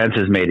 The defense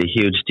has made a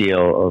huge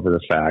deal over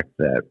the fact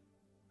that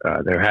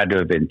there had to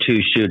have been two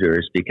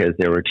shooters because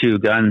there were two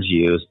guns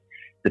used.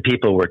 The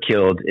people were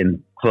killed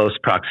in close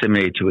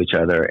proximity to each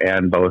other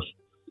and both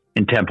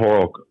in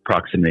temporal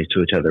proximity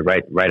to each other,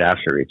 right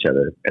after each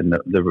other. And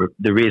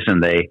the reason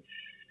they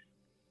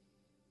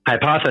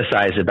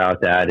hypothesize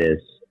about that is,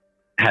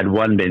 had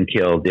one been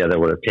killed, the other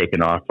would have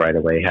taken off right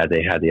away had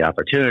they had the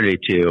opportunity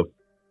to.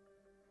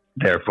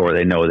 Therefore,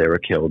 they know they were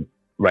killed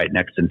right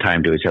next in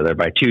time to each other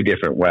by two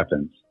different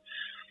weapons.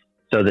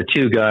 So the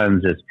two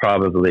guns is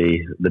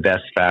probably the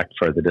best fact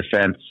for the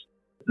defense.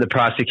 The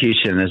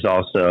prosecution is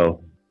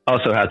also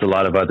has a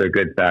lot of other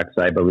good facts,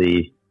 I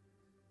believe.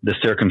 The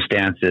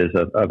circumstances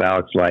of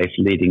Alec's life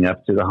leading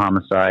up to the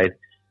homicide.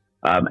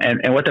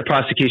 And what the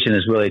prosecution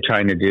is really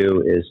trying to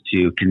do is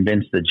to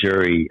convince the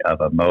jury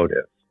of a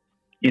motive.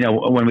 You know,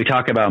 when we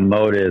talk about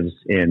motives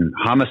in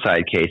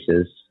homicide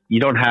cases, you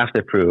don't have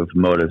to prove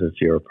motive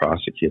if you're a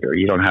prosecutor.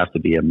 You don't have to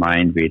be a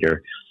mind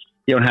reader.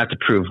 You don't have to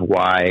prove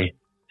why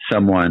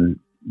someone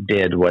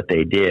did what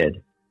they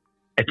did.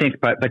 I think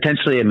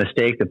potentially a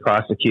mistake the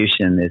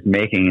prosecution is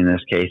making in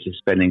this case is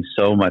spending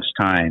so much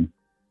time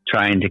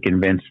trying to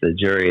convince the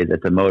jury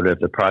that the motive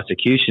the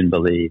prosecution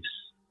believes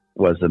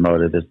was the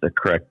motive is the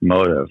correct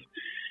motive.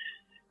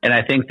 And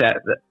I think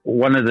that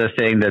one of the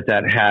things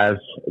that has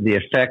the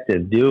effect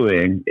of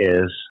doing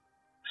is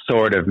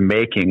sort of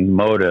making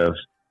motive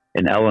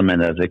an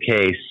element of the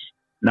case,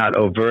 not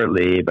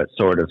overtly, but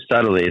sort of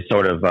subtly,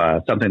 sort of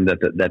something that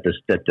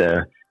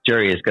the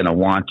jury is going to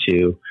want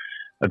to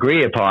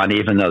agree upon,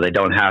 even though they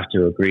don't have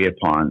to agree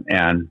upon.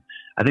 And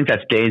I think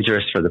that's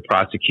dangerous for the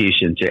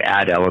prosecution to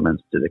add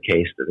elements to the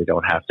case that they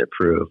don't have to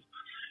prove.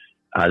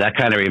 That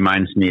kind of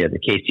reminds me of the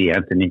Casey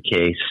Anthony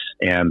case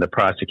and the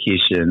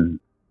prosecution.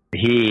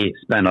 He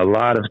spent a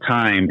lot of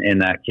time in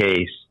that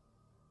case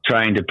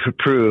trying to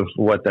prove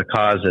what the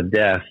cause of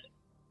death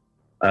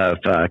of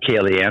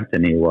Caylee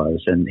Anthony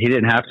was. And he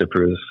didn't have to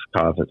prove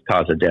cause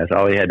of death.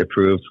 All he had to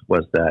prove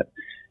was that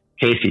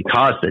Casey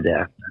caused the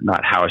death,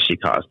 not how she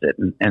caused it.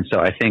 And so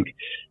I think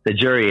the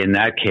jury in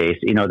that case,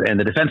 you know, and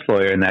the defense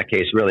lawyer in that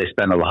case really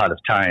spent a lot of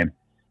time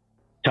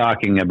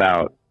talking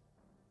about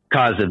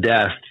cause of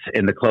death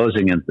in the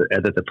closing and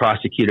that the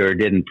prosecutor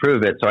didn't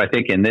prove it. So I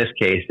think in this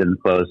case, in the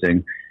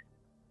closing,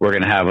 we're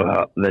going to have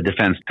the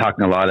defense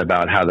talking a lot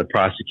about how the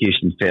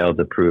prosecution failed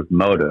to prove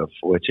motive,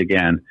 which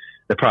again,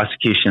 the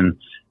prosecution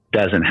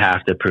doesn't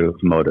have to prove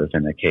motive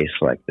in a case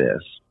like this.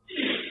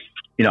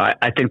 You know,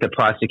 I think the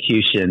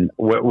prosecution,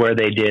 where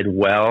they did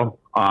well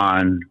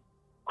on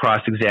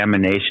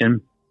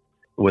cross-examination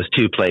was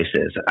two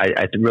places.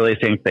 I really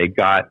think they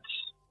got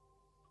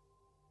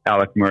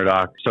Alec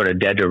Murdaugh sort of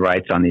dead to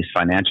rights on these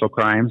financial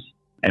crimes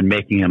and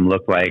making him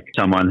look like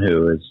someone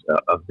who is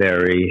a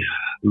very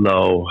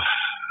low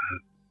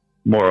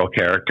moral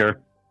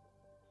character.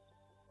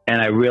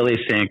 And I really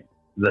think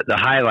that the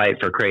highlight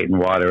for Creighton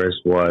Waters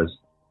was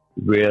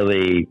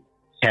really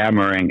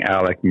hammering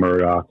Alec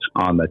Murdaugh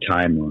on the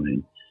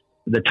timeline.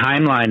 The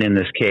timeline in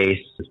this case,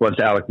 once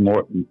Alec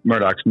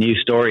Murdaugh's new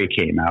story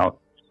came out,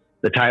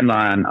 the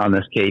timeline on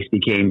this case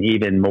became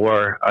even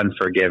more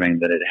unforgiving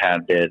than it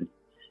had been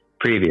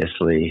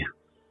previously.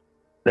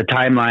 The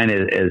timeline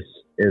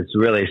is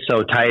really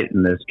so tight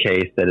in this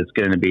case that it's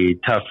going to be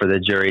tough for the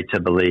jury to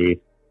believe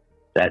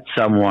that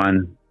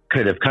someone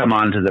could have come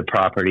onto the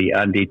property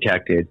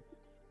undetected,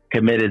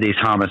 committed these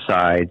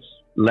homicides,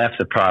 left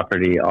the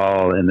property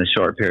all in the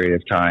short period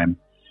of time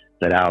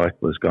that Alec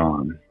was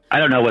gone. I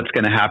don't know what's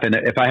going to happen.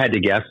 If I had to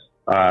guess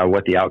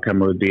what the outcome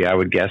would be, I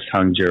would guess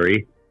hung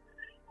jury.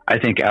 I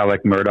think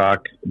Alec Murdaugh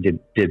did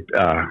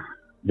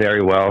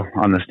very well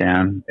on the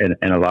stand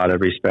in a lot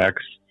of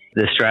respects.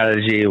 The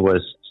strategy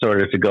was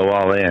sort of to go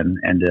all in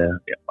and to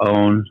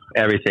own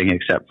everything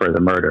except for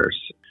the murders,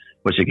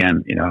 which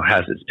again, you know,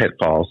 has its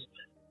pitfalls.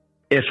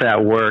 If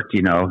that worked,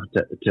 you know,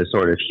 to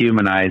sort of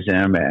humanize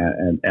him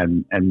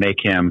and make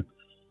him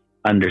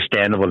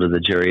understandable to the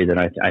jury, then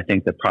I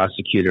think the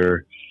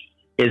prosecutor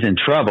is in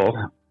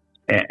trouble.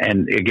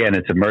 And again,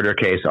 it's a murder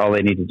case. All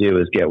they need to do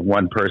is get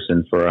one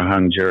person for a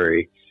hung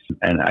jury.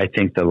 And I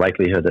think the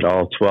likelihood that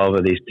all 12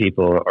 of these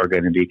people are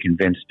going to be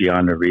convinced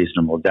beyond a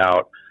reasonable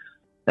doubt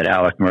that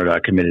Alec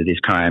Murdaugh committed these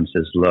crimes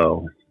is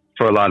low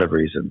for a lot of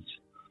reasons,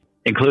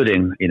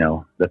 including,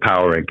 the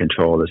power and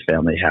control this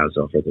family has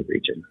over the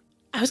region.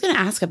 I was going to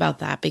ask about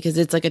that because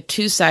it's like a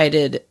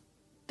two-sided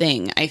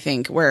thing, I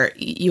think, where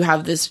you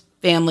have this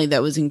family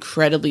that was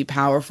incredibly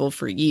powerful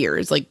for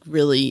years, like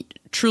really,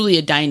 truly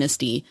a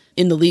dynasty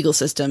in the legal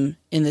system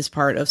in this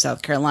part of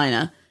South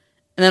Carolina.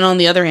 And then on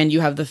the other hand, you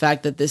have the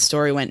fact that this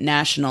story went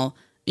national,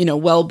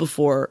 well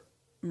before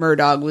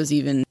Murdaugh was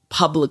even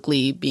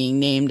publicly being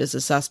named as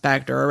a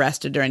suspect or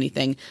arrested or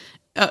anything,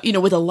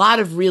 with a lot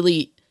of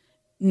really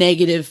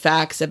negative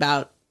facts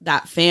about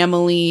that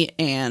family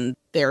and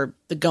the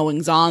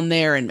goings on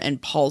there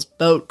and Paul's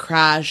boat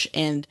crash.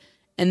 And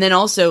then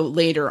also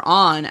later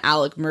on,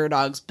 Alec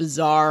Murdaugh's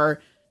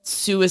bizarre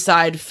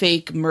suicide,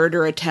 fake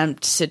murder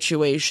attempt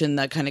situation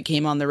that kind of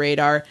came on the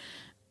radar.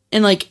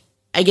 And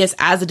I guess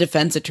as a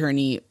defense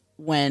attorney,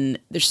 when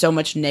there's so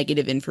much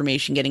negative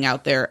information getting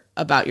out there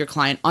about your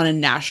client on a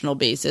national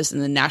basis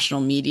and the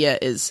national media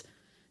is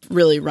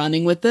really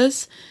running with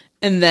this,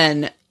 and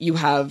then you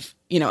have,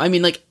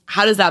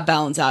 how does that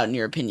balance out in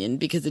your opinion?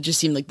 Because it just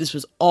seemed like this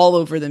was all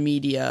over the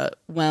media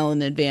well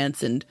in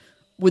advance. And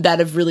would that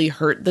have really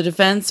hurt the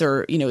defense?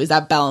 Or, is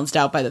that balanced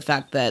out by the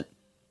fact that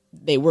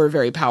they were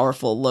very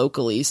powerful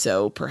locally?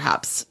 So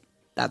perhaps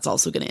that's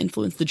also going to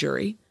influence the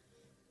jury.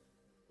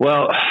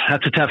 Well,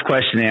 that's a tough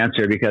question to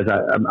answer because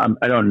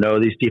I don't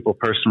know these people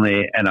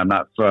personally, and I'm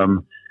not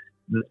from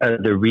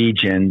the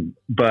region.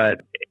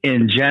 But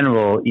in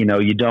general,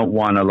 you don't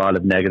want a lot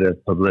of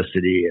negative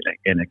publicity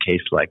in a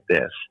case like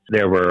this.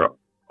 There were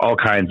all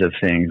kinds of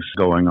things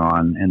going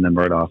on in the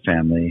Murdaugh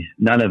family,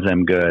 none of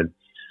them good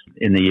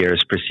in the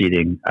years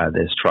preceding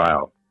this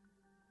trial.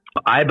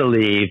 I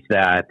believe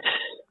that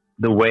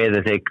the way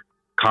that they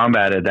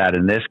combated that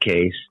in this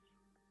case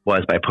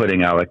was by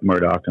putting Alec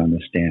Murdaugh on the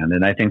stand.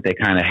 And I think they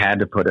kind of had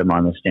to put him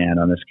on the stand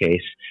on this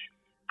case,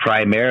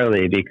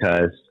 primarily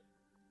because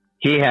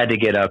he had to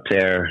get up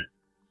there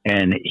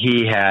and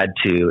he had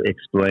to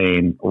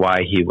explain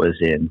why he was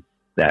in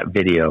that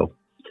video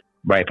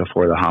right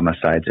before the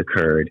homicides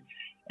occurred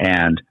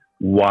and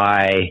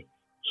why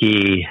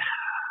he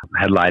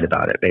had lied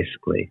about it,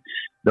 basically.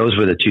 Those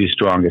were the two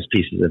strongest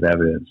pieces of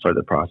evidence for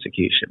the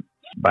prosecution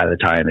by the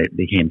time it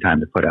became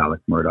time to put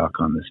Alec Murdaugh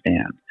on the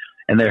stand.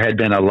 And there had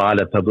been a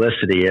lot of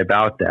publicity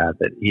about that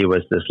he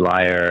was this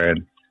liar.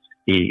 And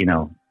he,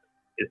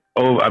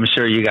 I'm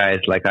sure you guys,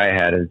 like I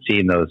had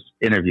seen those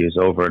interviews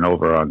over and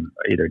over on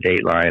either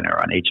Dateline or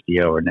on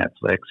HBO or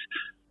Netflix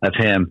of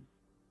him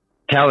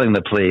telling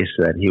the police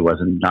that he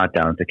wasn't not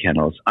down at the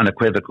kennels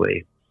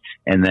unequivocally.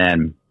 And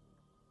then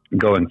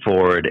going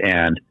forward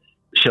and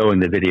showing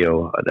the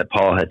video that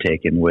Paul had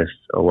taken with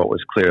what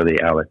was clearly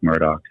Alec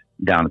Murdaugh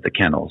down at the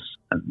kennels.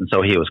 And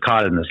so he was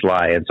caught in this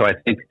lie. And so I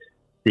think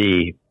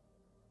the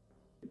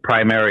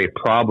primary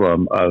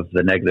problem of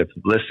the negative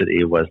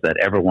publicity was that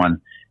everyone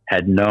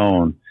had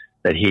known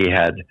that he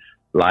had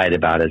lied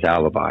about his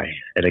alibi.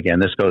 And again,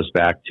 this goes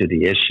back to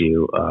the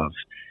issue of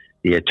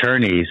the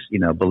attorneys,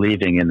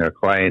 believing in their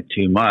client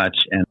too much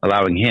and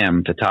allowing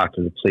him to talk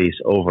to the police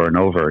over and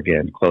over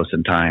again, close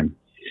in time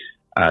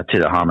to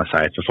the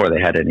homicides before they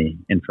had any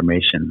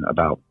information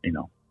about,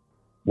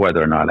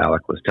 whether or not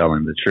Alec was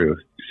telling the truth.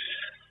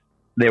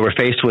 They were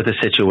faced with a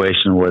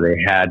situation where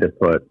they had to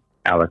put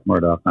Alec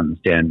Murdaugh on the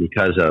stand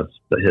because of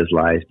his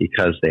lies,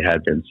 because they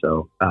had been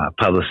so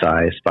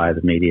publicized by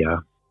the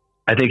media.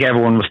 I think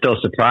everyone was still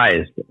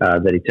surprised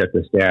that he took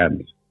the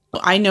stand.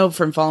 I know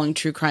from following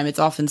true crime, it's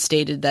often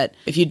stated that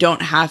if you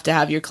don't have to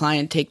have your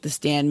client take the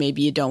stand,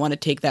 maybe you don't want to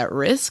take that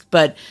risk.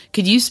 But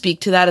could you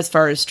speak to that as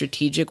far as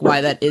strategic,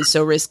 why that is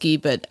so risky?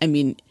 But I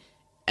mean,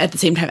 at the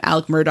same time,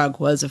 Alec Murdaugh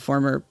was a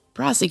former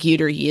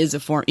prosecutor. He is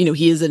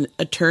he is an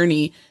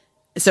attorney.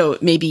 So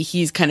maybe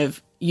he's kind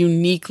of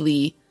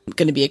uniquely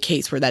going to be a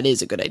case where that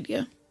is a good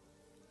idea.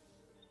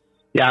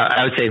 Yeah,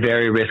 I would say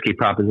very risky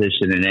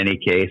proposition in any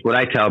case. What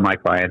I tell my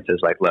clients is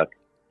look,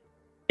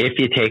 if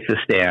you take the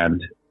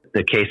stand,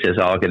 the case is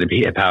all going to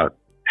be about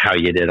how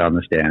you did on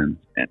the stand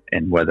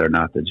and whether or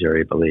not the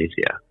jury believes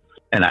you.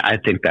 And I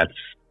think that's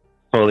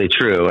totally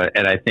true.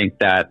 And I think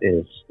that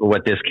is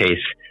what this case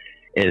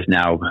is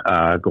now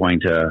going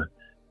to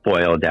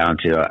boil down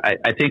to.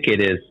 I think it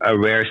is a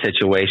rare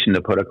situation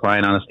to put a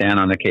client on a stand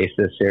on a case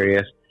this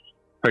serious,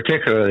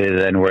 particularly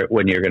then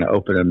when you're going to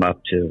open them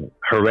up to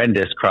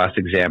horrendous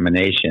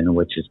cross-examination,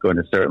 which is going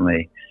to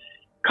certainly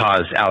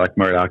cause Alec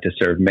Murdaugh to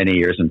serve many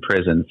years in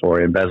prison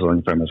for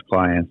embezzling from his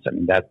clients. I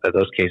mean,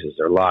 those cases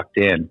are locked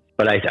in.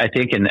 But I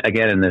think,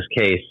 in this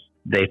case,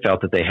 they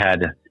felt that they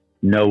had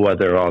no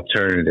other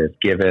alternative,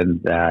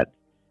 given that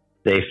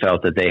they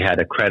felt that they had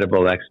a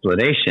credible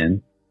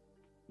explanation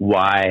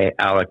why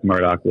Alec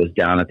Murdaugh was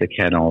down at the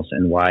kennels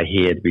and why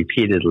he had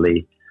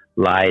repeatedly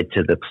lied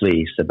to the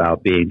police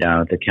about being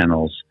down at the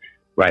kennels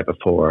right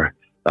before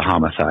the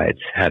homicides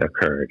had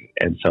occurred.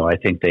 And so I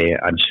think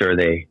I'm sure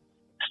they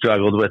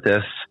struggled with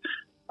this.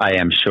 I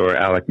am sure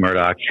Alec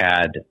Murdaugh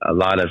had a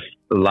lot of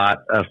a lot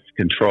of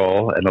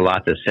control and a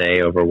lot to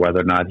say over whether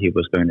or not he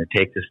was going to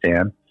take the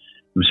stand.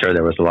 I'm sure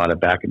there was a lot of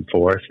back and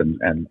forth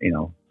and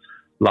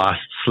lost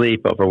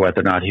sleep over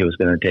whether or not he was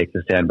going to take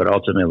the stand. But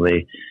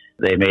ultimately,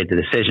 they made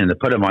the decision to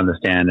put him on the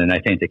stand. And I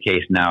think the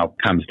case now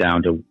comes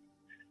down to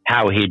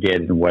how he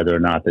did and whether or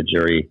not the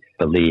jury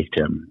believed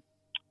him.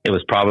 It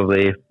was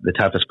probably the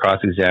toughest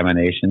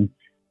cross-examination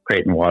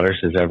Creighton Waters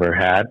has ever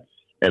had.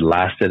 It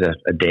lasted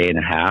a day and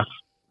a half.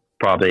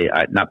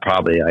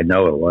 I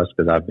know it was,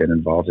 because I've been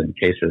involved in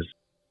cases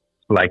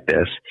like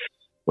this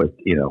with,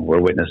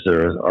 where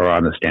witnesses are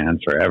on the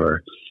stand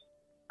forever.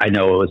 I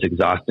know it was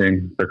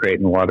exhausting for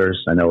Creighton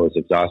Waters. I know it was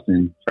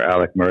exhausting for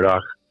Alec Murdaugh.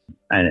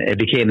 And it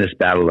became this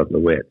battle of the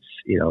wits.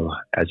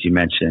 As you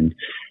mentioned,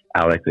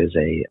 Alec is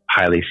a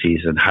highly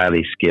seasoned,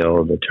 highly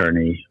skilled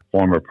attorney,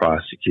 former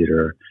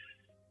prosecutor,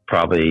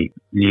 probably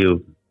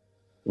knew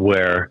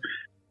where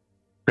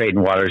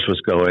Creighton Waters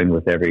was going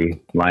with every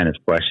line of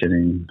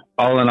questioning.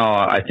 All in all,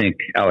 I think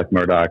Alec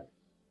Murdaugh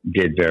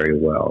did very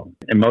well.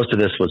 And most of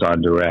this was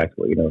on direct,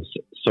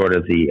 sort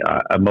of the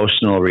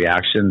emotional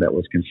reaction that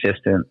was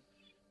consistent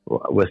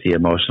with the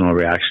emotional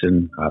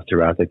reaction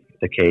throughout the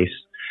case.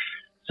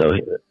 So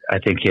I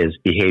think his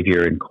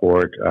behavior in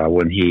court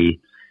when he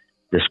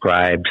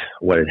described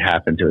what had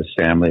happened to his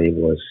family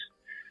was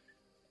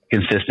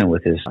consistent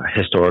with his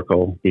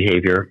historical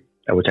behavior,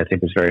 which I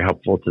think was very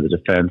helpful to the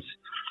defense.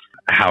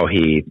 How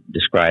he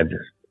described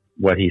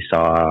what he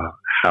saw,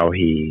 how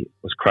he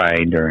was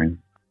crying during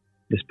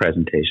this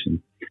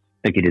presentation. I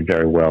think he did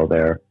very well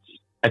there.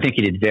 I think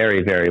he did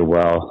very, very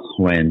well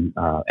when,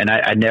 and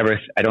I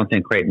don't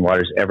think Creighton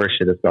Waters ever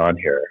should have gone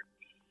here,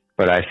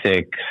 but I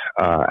think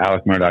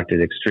Alec Murdaugh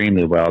did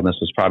extremely well. And this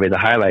was probably the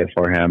highlight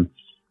for him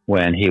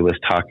when he was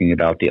talking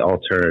about the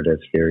alternative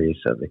theories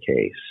of the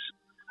case.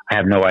 I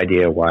have no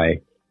idea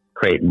why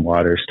Creighton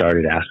Waters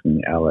started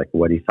asking Alec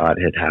what he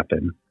thought had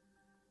happened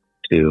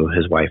to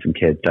his wife and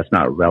kids. That's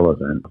not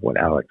relevant. What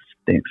Alex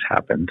thinks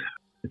happened.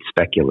 It's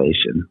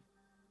speculation.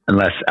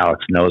 Unless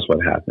Alex knows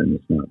what happened,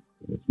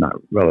 it's not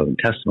relevant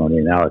testimony.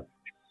 And Alex,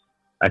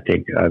 I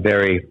think, in a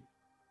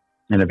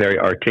very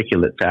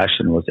articulate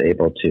fashion, was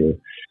able to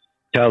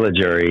tell the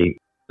jury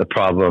the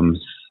problems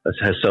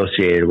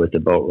associated with the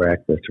boat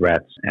wreck, the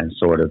threats, and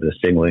sort of the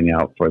singling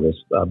out for this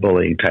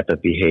bullying type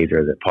of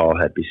behavior that Paul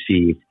had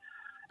received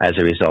as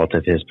a result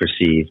of his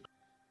perceived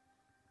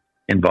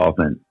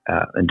involvement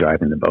in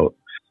driving the boat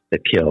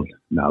that killed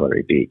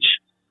Mallory Beach.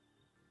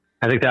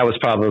 I think that was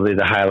probably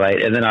the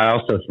highlight. And then I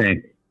also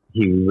think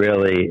he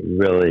really,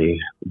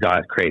 really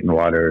got Creighton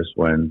Waters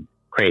when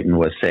Creighton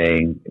was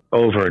saying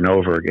over and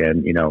over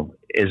again,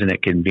 isn't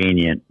it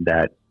convenient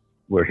that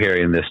we're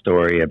hearing this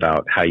story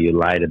about how you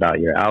lied about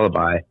your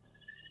alibi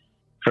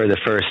for the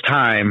first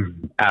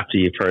time after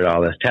you've heard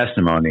all this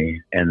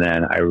testimony? And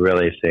then I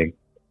really think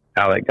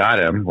Alec got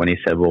him when he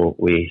said, well,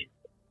 we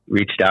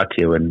reached out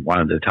to you and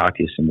wanted to talk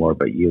to you some more,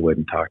 but you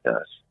wouldn't talk to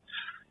us.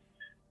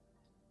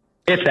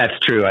 If that's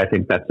true, I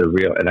think that's a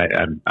real, and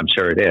I'm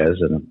sure it is,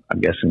 and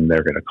I'm guessing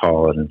they're going to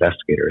call an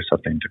investigator or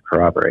something to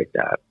corroborate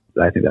that.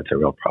 But I think that's a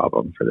real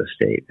problem for the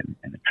state, and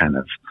it kind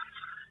of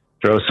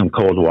throws some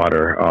cold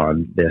water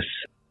on the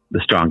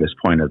strongest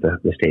point of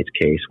the state's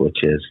case,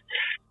 which is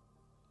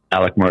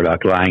Alec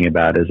Murdaugh lying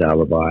about his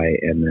alibi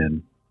and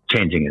then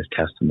changing his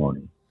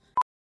testimony.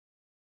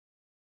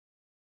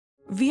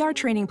 VR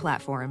training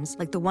platforms,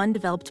 like the one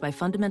developed by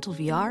Fundamental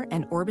VR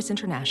and Orbis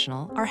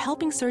International, are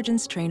helping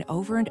surgeons train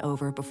over and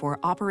over before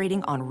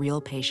operating on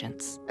real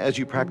patients. As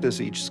you practice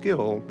each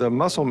skill, the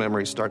muscle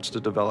memory starts to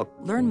develop.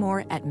 Learn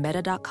more at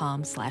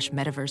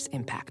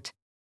meta.com/metaverseimpact.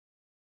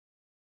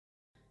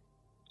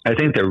 I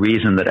think the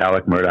reason that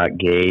Alec Murdaugh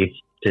gave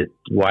to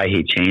why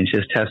he changed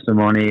his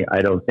testimony,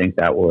 I didn't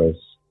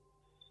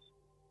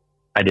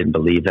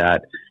believe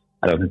that.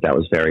 I don't think that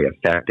was very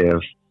effective.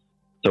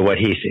 So what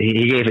he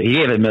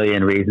gave a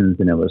million reasons,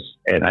 and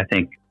I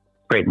think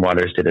Creighton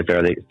Waters did a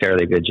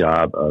fairly good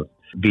job of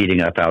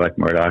beating up Alec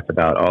Murdaugh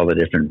about all the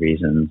different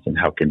reasons and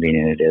how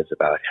convenient it is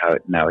about how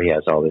now he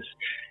has all this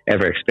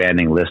ever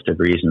expanding list of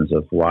reasons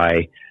of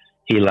why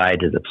he lied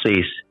to the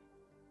police.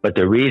 But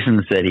the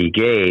reasons that he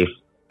gave,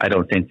 I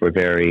don't think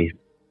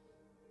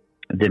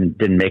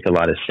didn't make a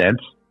lot of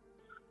sense,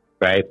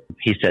 right?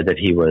 He said that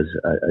he was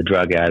a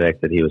drug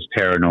addict, that he was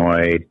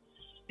paranoid.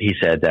 He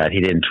said that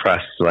he didn't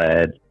trust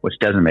SLED, which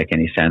doesn't make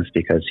any sense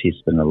because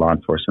he's been a law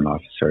enforcement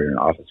officer and an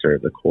officer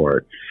of the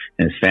court,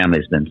 and his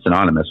family's been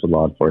synonymous with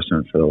law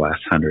enforcement for the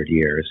last 100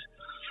 years.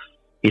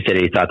 He said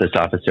he thought this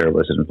officer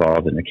was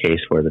involved in a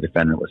case where the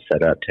defendant was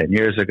set up 10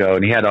 years ago,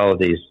 and he had all of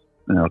these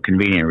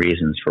convenient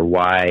reasons for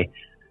why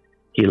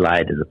he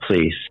lied to the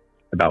police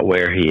about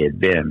where he had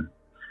been.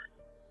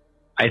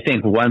 I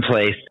think one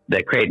place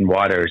that Creighton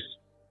Waters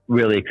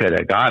really could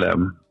have got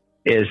him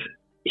is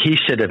he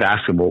should have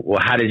asked him, well,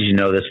 how did you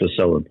know this was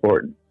so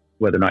important?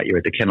 Whether or not you were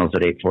at the kennels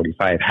at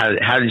 8:45,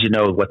 how did you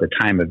know what the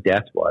time of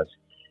death was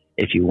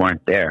if you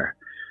weren't there?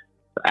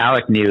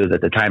 Alec knew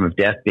that the time of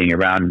death being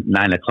around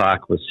 9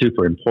 o'clock was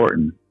super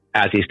important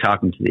as he's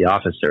talking to the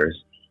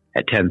officers.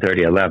 at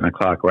 10:30, 11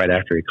 o'clock, right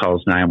after he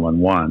calls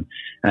 911.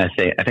 And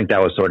I think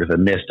that was sort of a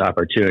missed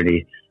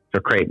opportunity for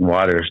Creighton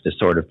Waters to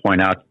sort of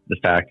point out the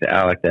fact to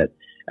Alec that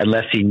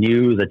unless he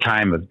knew the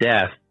time of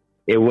death,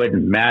 it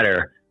wouldn't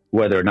matter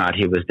whether or not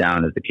he was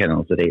down at the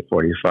kennels at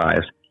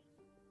 8:45.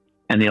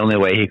 And the only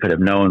way he could have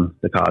known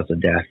the cause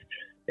of death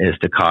is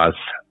to cause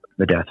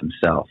the death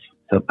himself.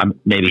 So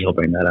maybe he'll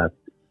bring that up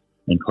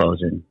in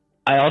closing.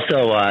 I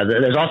also,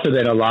 there's also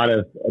been a lot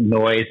of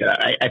noise.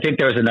 I think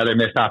there was another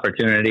missed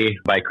opportunity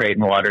by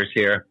Creighton Waters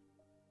here.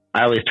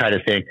 I always try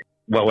to think,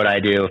 what would I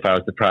do if I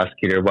was the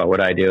prosecutor? What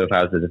would I do if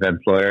I was the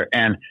defense lawyer?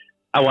 And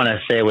I want to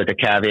say with the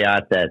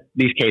caveat that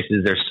these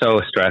cases are so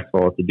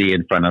stressful to be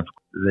in front of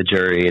the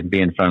jury and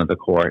be in front of the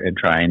court and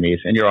trying these,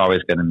 and you're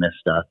always going to miss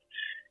stuff.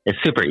 It's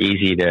super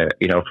easy to,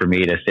 for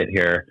me to sit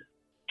here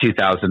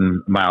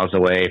 2,000 miles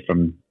away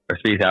from, or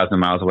 3,000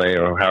 miles away,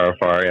 or however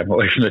far I am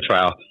away from the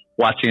trial,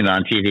 watching it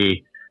on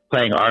TV,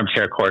 playing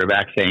armchair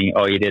quarterback, saying,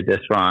 oh, you did this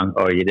wrong,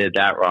 oh, you did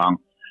that wrong.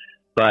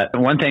 But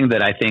one thing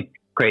that I think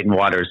Creighton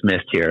Waters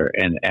missed here,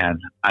 and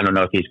I don't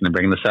know if he's going to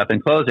bring this up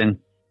in closing,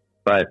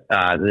 but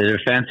the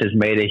defense has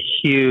made a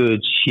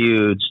huge,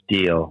 huge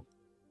deal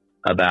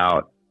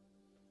about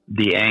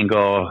the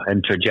angle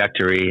and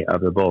trajectory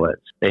of the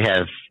bullets. They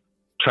have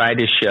tried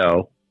to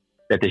show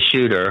that the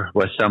shooter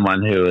was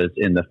someone who is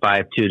in the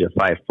 5'2" to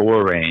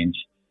 5'4" range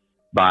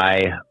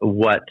by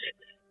what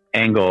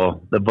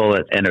angle the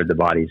bullets entered the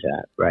bodies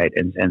at, right?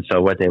 And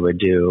so what they would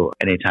do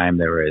anytime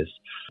there is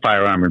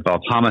firearm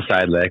involved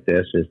homicide like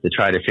this is to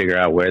try to figure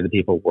out where the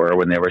people were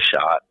when they were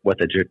shot, what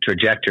the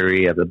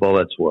trajectory of the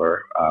bullets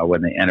were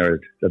when they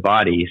entered the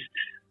bodies,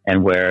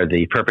 and where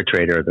the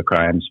perpetrator of the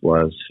crimes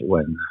was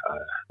when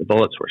the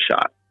bullets were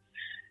shot.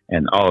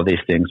 And all of these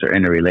things are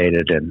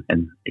interrelated.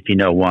 And if you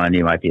know one,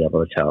 you might be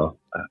able to tell,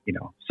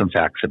 some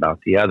facts about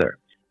the other.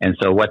 And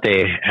so what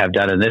they have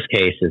done in this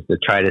case is to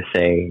try to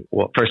say,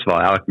 well, first of all,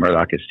 Alec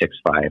Murdaugh is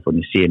 6'5". When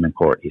you see him in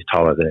court, he's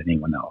taller than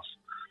anyone else.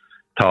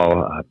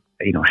 Tall,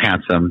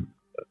 handsome,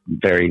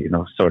 very,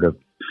 sort of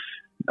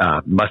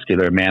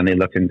muscular, manly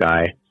looking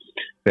guy,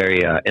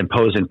 very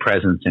imposing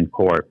presence in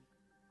court.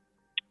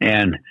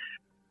 And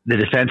the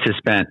defense has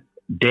spent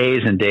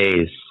days and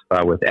days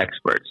with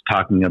experts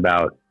talking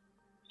about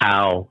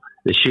how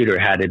the shooter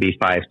had to be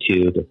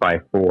 5'2" to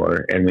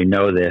 5'4". And we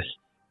know this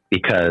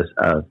because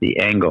of the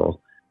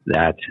angle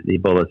that the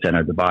bullets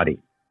entered the body.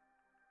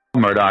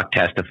 Murdaugh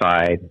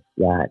testified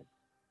that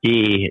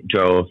he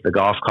drove the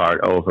golf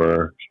cart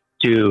over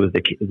to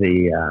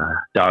the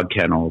dog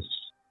kennels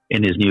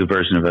in his new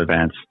version of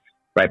events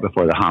right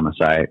before the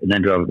homicide, and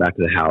then drove it back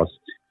to the house,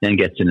 then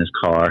gets in his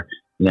car,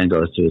 and then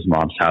goes to his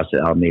mom's house at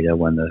Alameda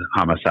when the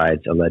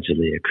homicides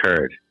allegedly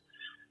occurred.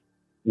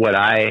 What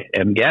I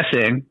am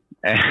guessing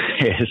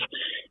is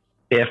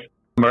if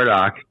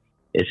Murdaugh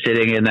is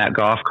sitting in that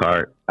golf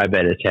cart, I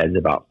bet his head's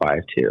about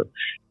 5'2".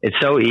 It's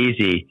so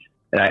easy,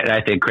 and I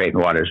think Creighton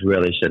Waters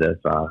really should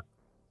have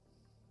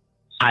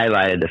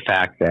highlighted the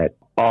fact that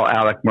all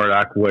Alec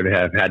Murdaugh would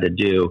have had to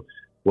do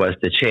was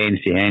to change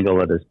the angle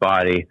of his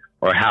body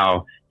or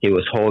how he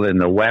was holding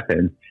the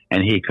weapon,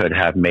 and he could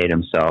have made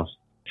himself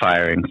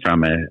firing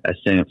from a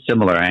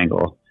similar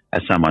angle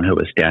as someone who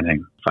was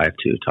standing 5'2"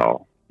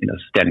 tall,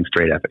 standing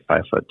straight up at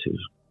 5'2".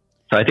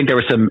 So I think there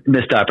were some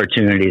missed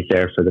opportunities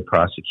there for the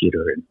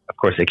prosecutor. And of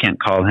course, they can't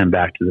call him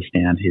back to the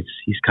stand.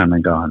 He's come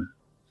and gone.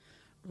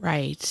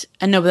 Right.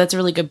 And no, but that's a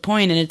really good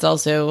point. And it's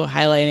also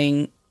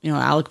highlighting,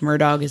 Alec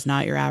Murdaugh is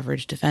not your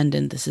average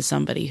defendant. This is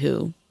somebody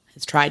who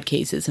has tried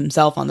cases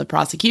himself on the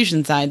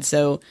prosecution side.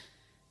 So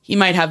he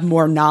might have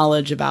more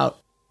knowledge about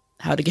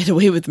how to get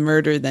away with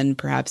murder than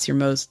perhaps your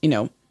most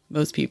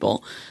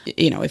people.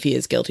 If he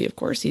is guilty, of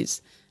course,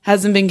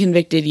 hasn't been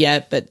convicted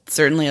yet, but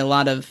certainly a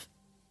lot of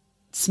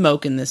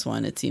smoke in this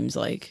one, it seems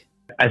like.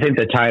 I think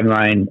the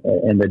timeline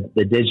and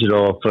the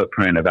digital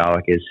footprint of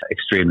Alec is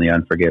extremely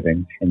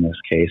unforgiving in this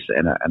case.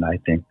 And I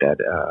think that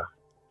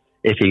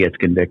if he gets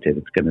convicted,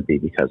 it's going to be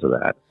because of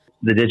that.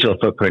 The digital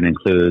footprint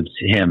includes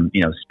him,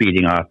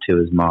 speeding off to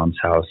his mom's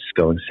house,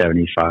 going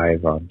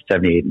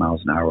 78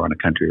 miles an hour on a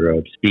country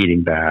road,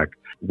 speeding back,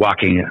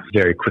 walking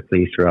very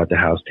quickly throughout the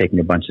house, taking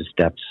a bunch of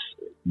steps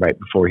right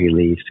before he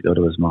leaves to go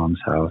to his mom's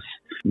house,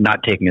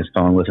 not taking his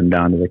phone with him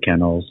down to the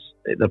kennels,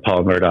 the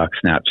Paul Murdaugh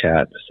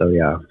Snapchat. So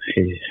yeah,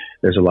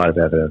 there's a lot of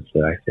evidence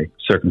that I think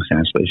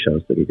circumstantially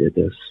shows that he did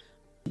this.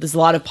 There's a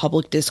lot of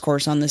public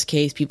discourse on this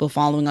case, people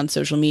following on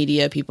social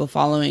media, people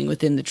following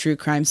within the true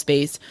crime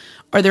space.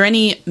 Are there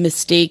any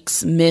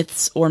mistakes,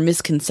 myths, or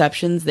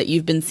misconceptions that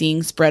you've been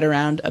seeing spread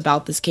around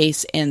about this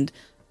case and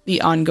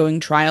the ongoing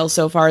trial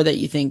so far that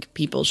you think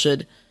people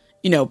should,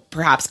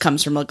 perhaps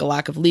comes from like a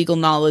lack of legal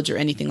knowledge or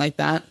anything like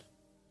that?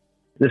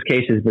 This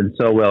case has been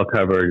so well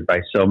covered by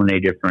so many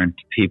different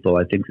people.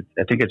 I think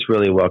it's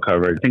really well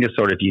covered. I think it's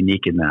sort of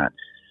unique in that.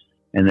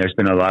 And there's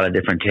been a lot of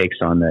different takes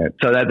on it.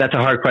 So that's a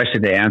hard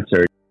question to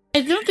answer.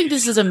 I don't think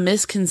this is a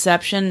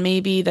misconception.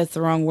 Maybe that's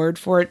the wrong word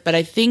for it. But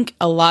I think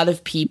a lot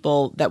of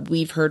people that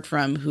we've heard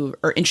from who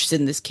are interested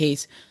in this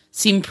case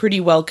seem pretty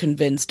well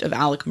convinced of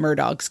Alec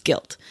Murdaugh's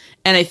guilt.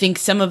 And I think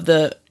some of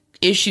the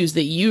issues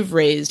that you've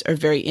raised are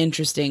very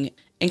interesting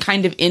and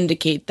kind of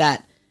indicate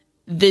that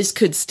this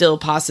could still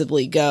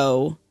possibly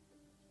go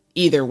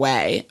either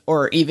way,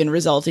 or even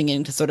resulting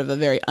into sort of a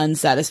very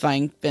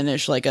unsatisfying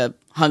finish, like a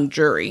hung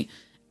jury.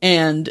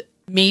 And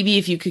maybe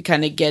if you could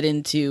kind of get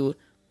into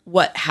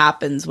what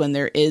happens when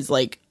there is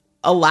like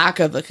a lack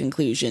of a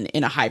conclusion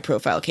in a high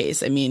profile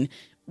case. I mean,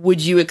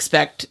 would you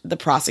expect the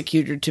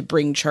prosecutor to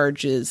bring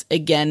charges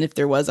again if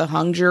there was a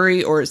hung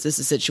jury, or is this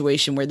a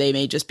situation where they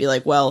may just be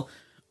like, well,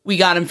 we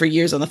got him for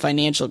years on the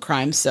financial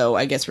crime, so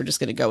I guess we're just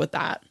going to go with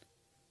that?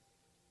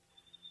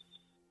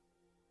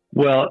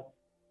 Well,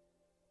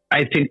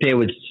 I think they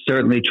would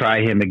certainly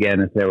try him again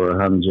if there were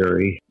a hung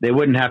jury. They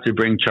wouldn't have to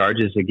bring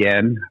charges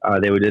again.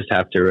 They would just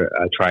have to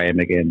try him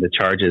again. The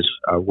charges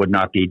would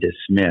not be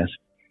dismissed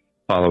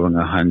following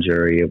a hung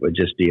jury. It would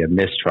just be a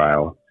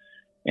mistrial.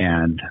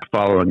 And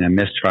following a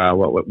mistrial,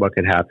 what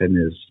could happen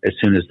is as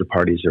soon as the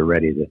parties are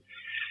ready,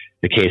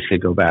 the case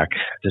could go back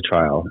to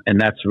trial. And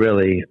that's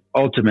really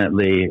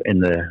ultimately in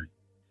the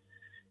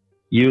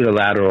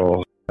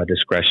unilateral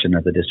discretion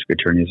of the district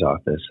attorney's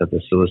office, of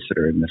the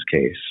solicitor in this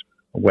case,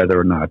 whether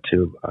or not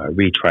to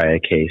retry a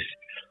case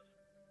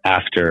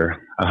after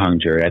a hung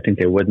jury. I think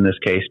they would in this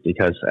case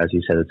because, as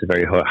you said, it's a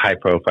very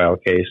high-profile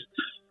case.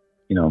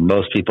 You know,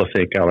 most people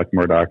think Alec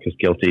Murdaugh is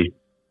guilty.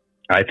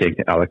 I think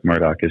Alec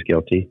Murdaugh is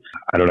guilty.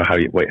 I don't know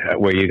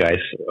where you guys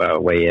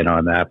weigh in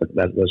on that, but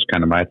those are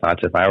kind of my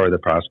thoughts. If I were the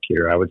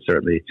prosecutor, I would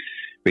certainly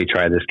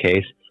retry this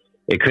case.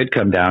 It could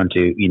come down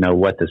to, you know,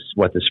 what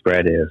the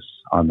spread is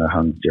on the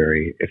hung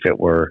jury. If it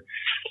were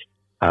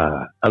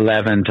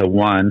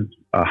 11-1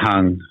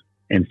 hung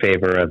in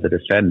favor of the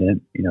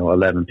defendant, you know,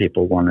 11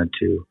 people wanted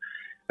to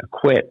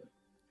acquit,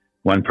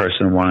 one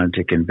person wanted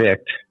to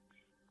convict,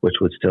 which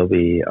would still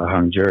be a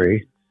hung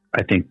jury,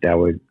 I think that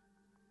would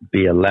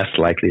be a less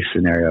likely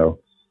scenario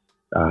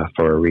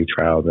for a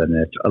retrial than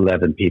if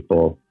 11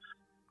 people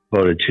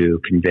voted to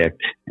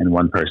convict and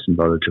one person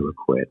voted to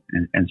acquit.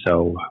 And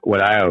so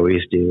what I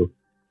always do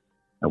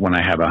when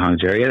I have a hung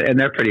jury, and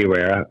they're pretty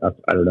rare,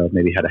 I don't know,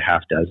 maybe had a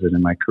half dozen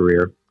in my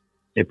career,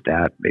 if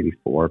that, maybe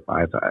 4 or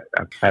 5.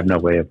 I have no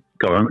way of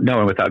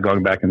knowing without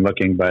going back and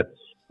looking. But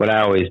what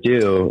I always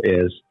do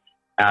is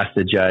ask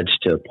the judge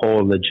to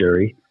poll the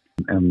jury.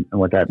 And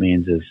what that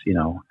means is, you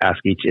know, ask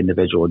each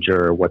individual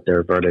juror what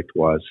their verdict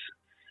was.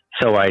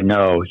 So I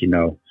know, you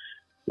know,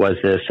 was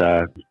this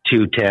a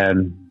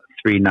 2-10,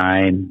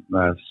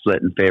 3-9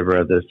 split in favor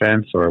of the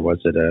defense, or was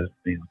it a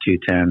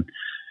 2-10,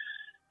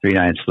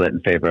 3-9 split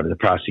in favor of the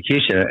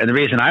prosecution? And the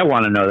reason I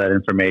want to know that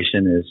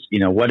information is, you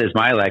know, what is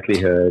my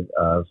likelihood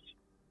of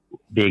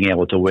being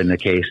able to win the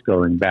case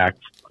going back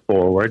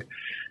forward?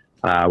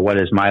 What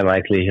is my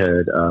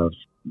likelihood of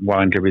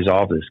wanting to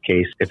resolve this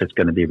case if it's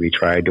going to be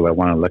retried? Do I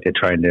want to look at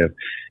trying to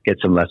get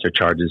some lesser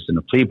charges in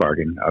a plea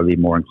bargain? I'd be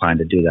more inclined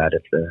to do that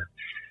if the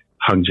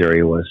hung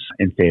jury was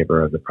in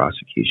favor of the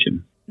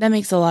prosecution. That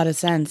makes a lot of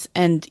sense.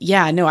 And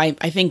yeah, no, I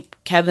think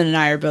Kevin and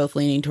I are both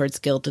leaning towards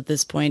guilt at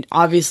this point.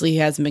 Obviously, he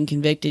hasn't been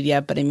convicted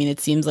yet, but I mean,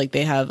 it seems like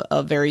they have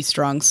a very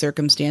strong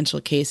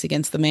circumstantial case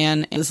against the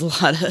man. And there's a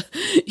lot of,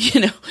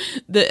 you know,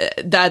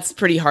 that's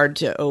pretty hard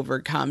to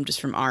overcome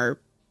just from our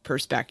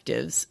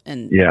perspectives.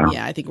 And yeah,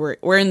 I think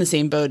we're in the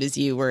same boat as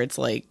you, where it's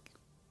like,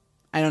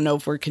 I don't know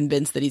if we're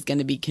convinced that he's going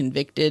to be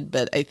convicted,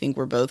 but I think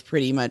we're both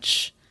pretty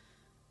much,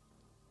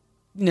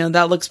 you know,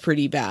 that looks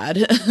pretty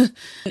bad.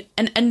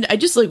 and I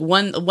just like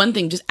one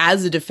thing, just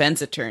as a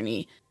defense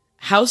attorney,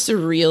 how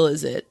surreal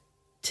is it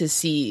to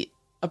see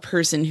a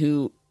person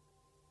who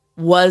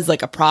was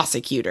like a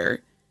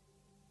prosecutor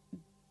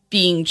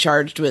being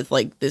charged with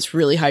like this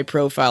really high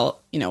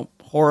profile, you know,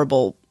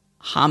 horrible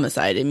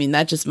homicide? I mean,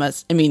 that just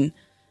must, I mean,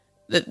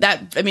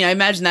 I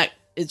imagine that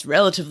is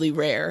relatively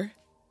rare.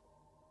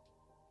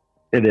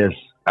 It is,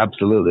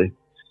 absolutely.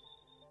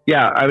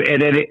 Yeah,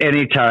 at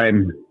any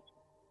time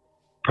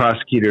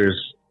prosecutors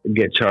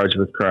get charged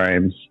with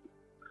crimes,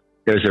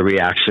 there's a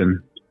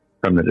reaction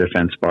from the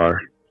defense bar.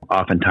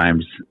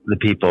 Oftentimes, the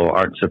people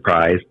aren't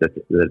surprised that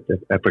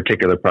a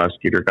particular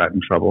prosecutor got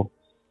in trouble.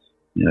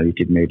 You know, you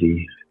could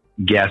maybe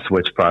guess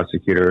which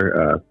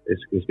prosecutor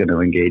is going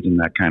to engage in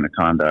that kind of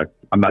conduct.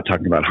 I'm not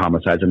talking about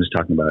homicides. I'm just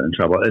talking about in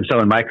trouble. And so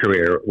in my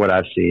career, what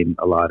I've seen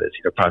a lot is,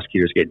 you know,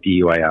 prosecutors get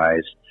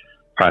DUIs,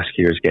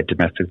 prosecutors get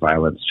domestic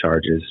violence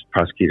charges,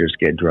 prosecutors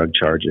get drug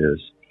charges.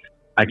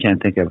 I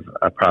can't think of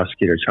a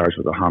prosecutor charged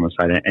with a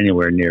homicide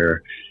anywhere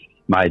near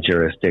my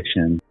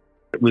jurisdiction.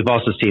 We've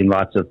also seen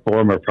lots of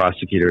former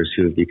prosecutors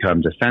who have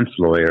become defense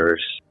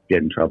lawyers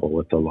get in trouble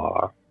with the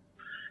law.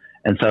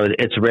 And so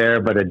it's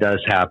rare, but it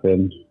does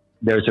happen.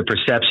 There's a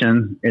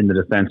perception in the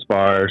defense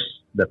bars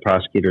that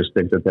prosecutors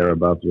think that they're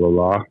above the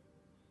law.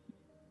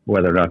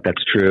 Whether or not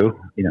that's true,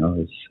 you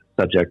know, is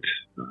subject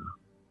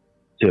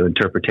to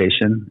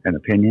interpretation and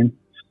opinion.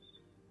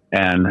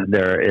 And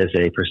there is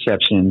a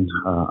perception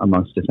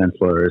amongst defense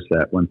lawyers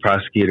that when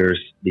prosecutors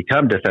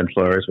become defense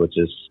lawyers, which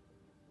is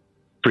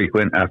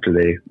frequent after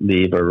they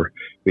leave or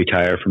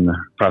retire from the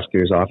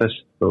prosecutor's office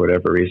for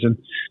whatever reason,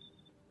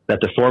 that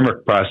the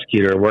former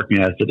prosecutor working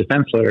as the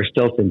defense lawyer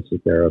still thinks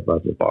that they're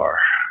above the bar,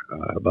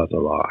 above the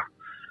law.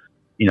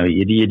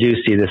 you do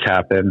see this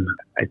happen.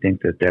 I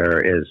think that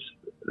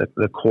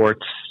the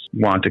courts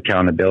want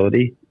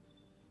accountability.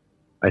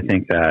 I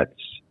think that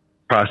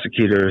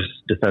prosecutors,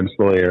 defense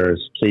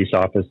lawyers, police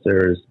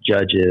officers,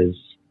 judges,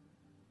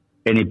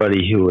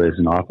 anybody who is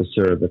an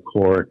officer of the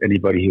court,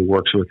 anybody who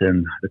works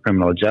within the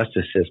criminal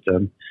justice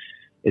system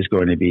is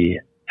going to be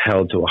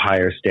held to a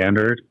higher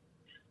standard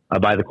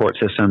by the court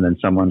system than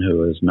someone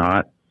who is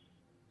not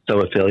so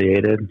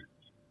affiliated.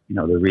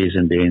 The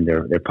reason being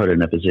they're put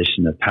in a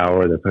position of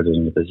power, they're put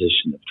in a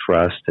position of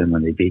trust, and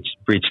when they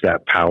breach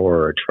that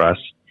power or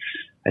trust,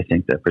 I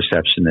think the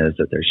perception is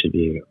that there should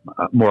be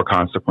more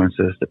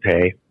consequences to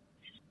pay.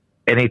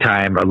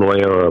 Anytime a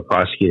lawyer or a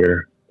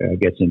prosecutor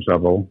gets in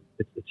trouble,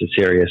 it's a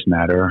serious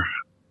matter,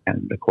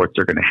 and the courts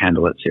are going to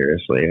handle it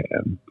seriously,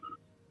 and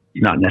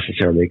not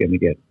necessarily going to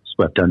get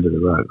swept under the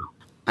rug.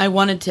 I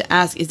wanted to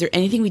ask, is there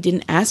anything we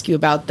didn't ask you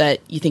about that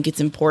you think it's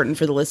important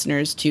for the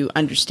listeners to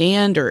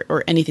understand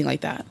or anything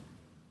like that?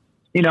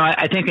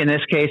 I think in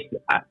this case,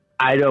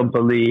 I don't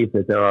believe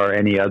that there are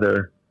any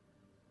other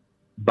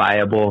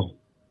viable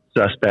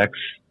suspects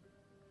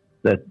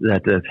that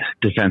the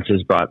defense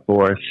has brought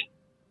forth.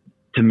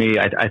 To me,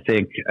 I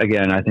think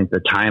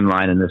the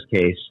timeline in this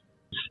case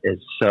is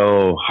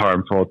so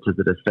harmful to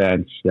the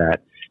defense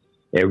that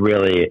it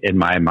really, in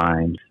my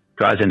mind,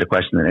 draws into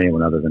question that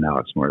anyone other than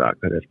Alex Murdaugh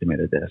could have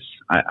committed this.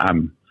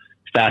 I'm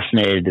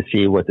fascinated to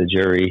see what the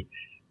jury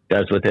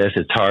does with this.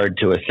 It's hard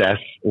to assess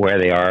where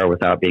they are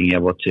without being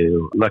able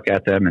to look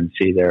at them and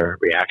see their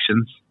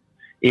reactions.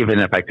 Even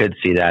if I could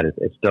see that,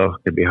 it still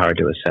could be hard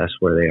to assess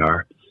where they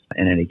are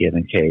in any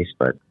given case.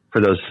 But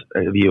for those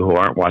of you who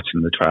aren't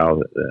watching the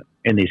trial,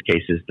 in these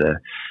cases, the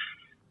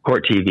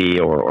court TV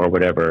or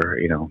whatever,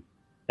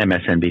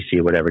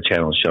 MSNBC, whatever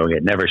channel is showing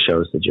it, never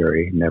shows the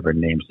jury, never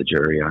names the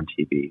jury on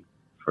TV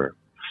for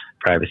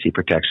privacy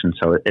protection.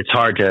 So it's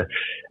hard to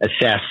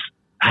assess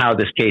how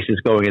this case is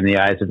going in the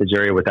eyes of the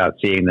jury without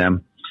seeing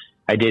them.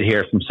 I did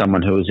hear from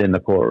someone who was in the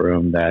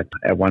courtroom that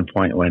at one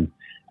point when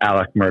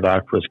Alex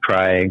Murdaugh was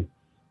crying,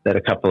 that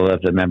a couple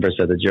of the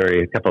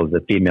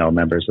female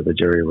members of the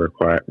jury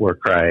were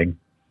crying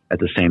at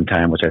the same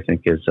time, which I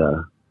think is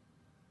a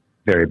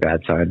very bad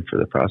sign for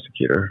the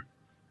prosecutor.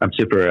 I'm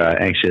super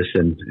anxious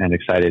and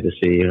excited to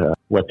see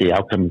what the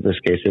outcome of this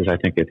case is. I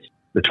think it's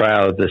the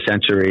trial of the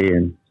century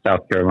in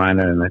South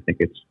Carolina, and I think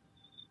it's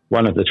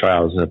one of the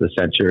trials of the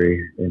century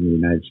in the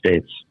United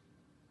States.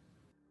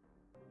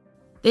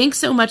 Thanks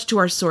so much to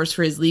our source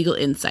for his legal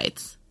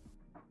insights.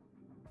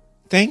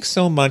 Thanks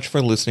so much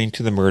for listening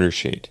to The Murder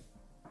Sheet.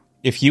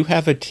 If you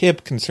have a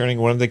tip concerning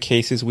one of the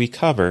cases we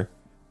cover,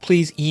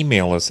 please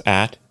email us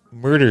at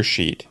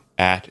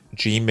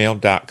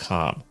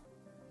murdersheet@gmail.com.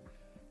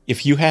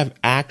 If you have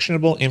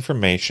actionable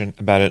information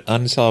about an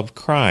unsolved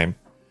crime,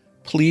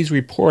 please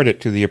report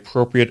it to the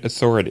appropriate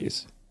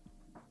authorities.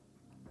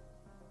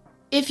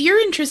 If you're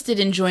interested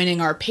in joining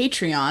our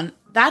Patreon,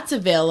 that's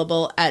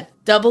available at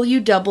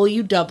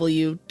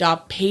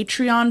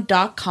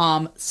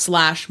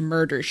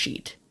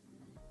www.patreon.com/murdersheet.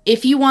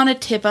 If you want to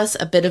tip us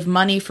a bit of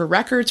money for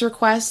records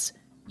requests,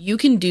 you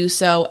can do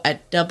so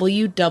at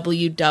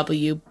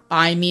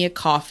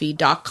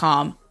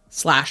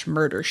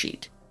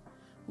www.buymeacoffee.com/murdersheet.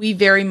 We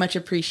very much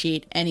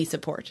appreciate any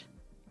support.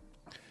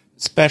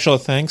 Special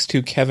thanks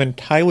to Kevin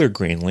Tyler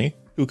Greenlee,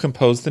 who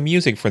composed the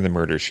music for The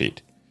Murder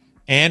Sheet,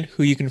 and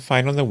who you can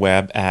find on the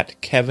web at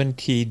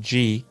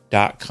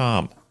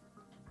kevintg.com.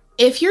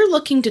 If you're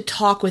looking to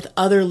talk with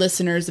other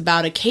listeners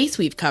about a case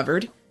we've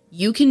covered,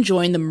 you can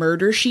join the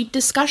Murder Sheet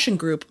discussion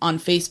group on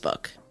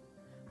Facebook.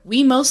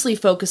 We mostly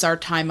focus our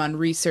time on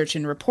research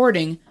and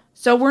reporting,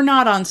 so we're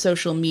not on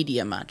social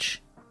media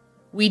much.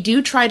 We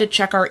do try to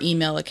check our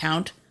email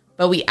account,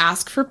 but we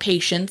ask for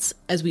patience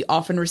as we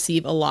often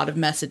receive a lot of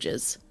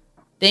messages.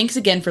 Thanks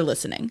again for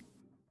listening.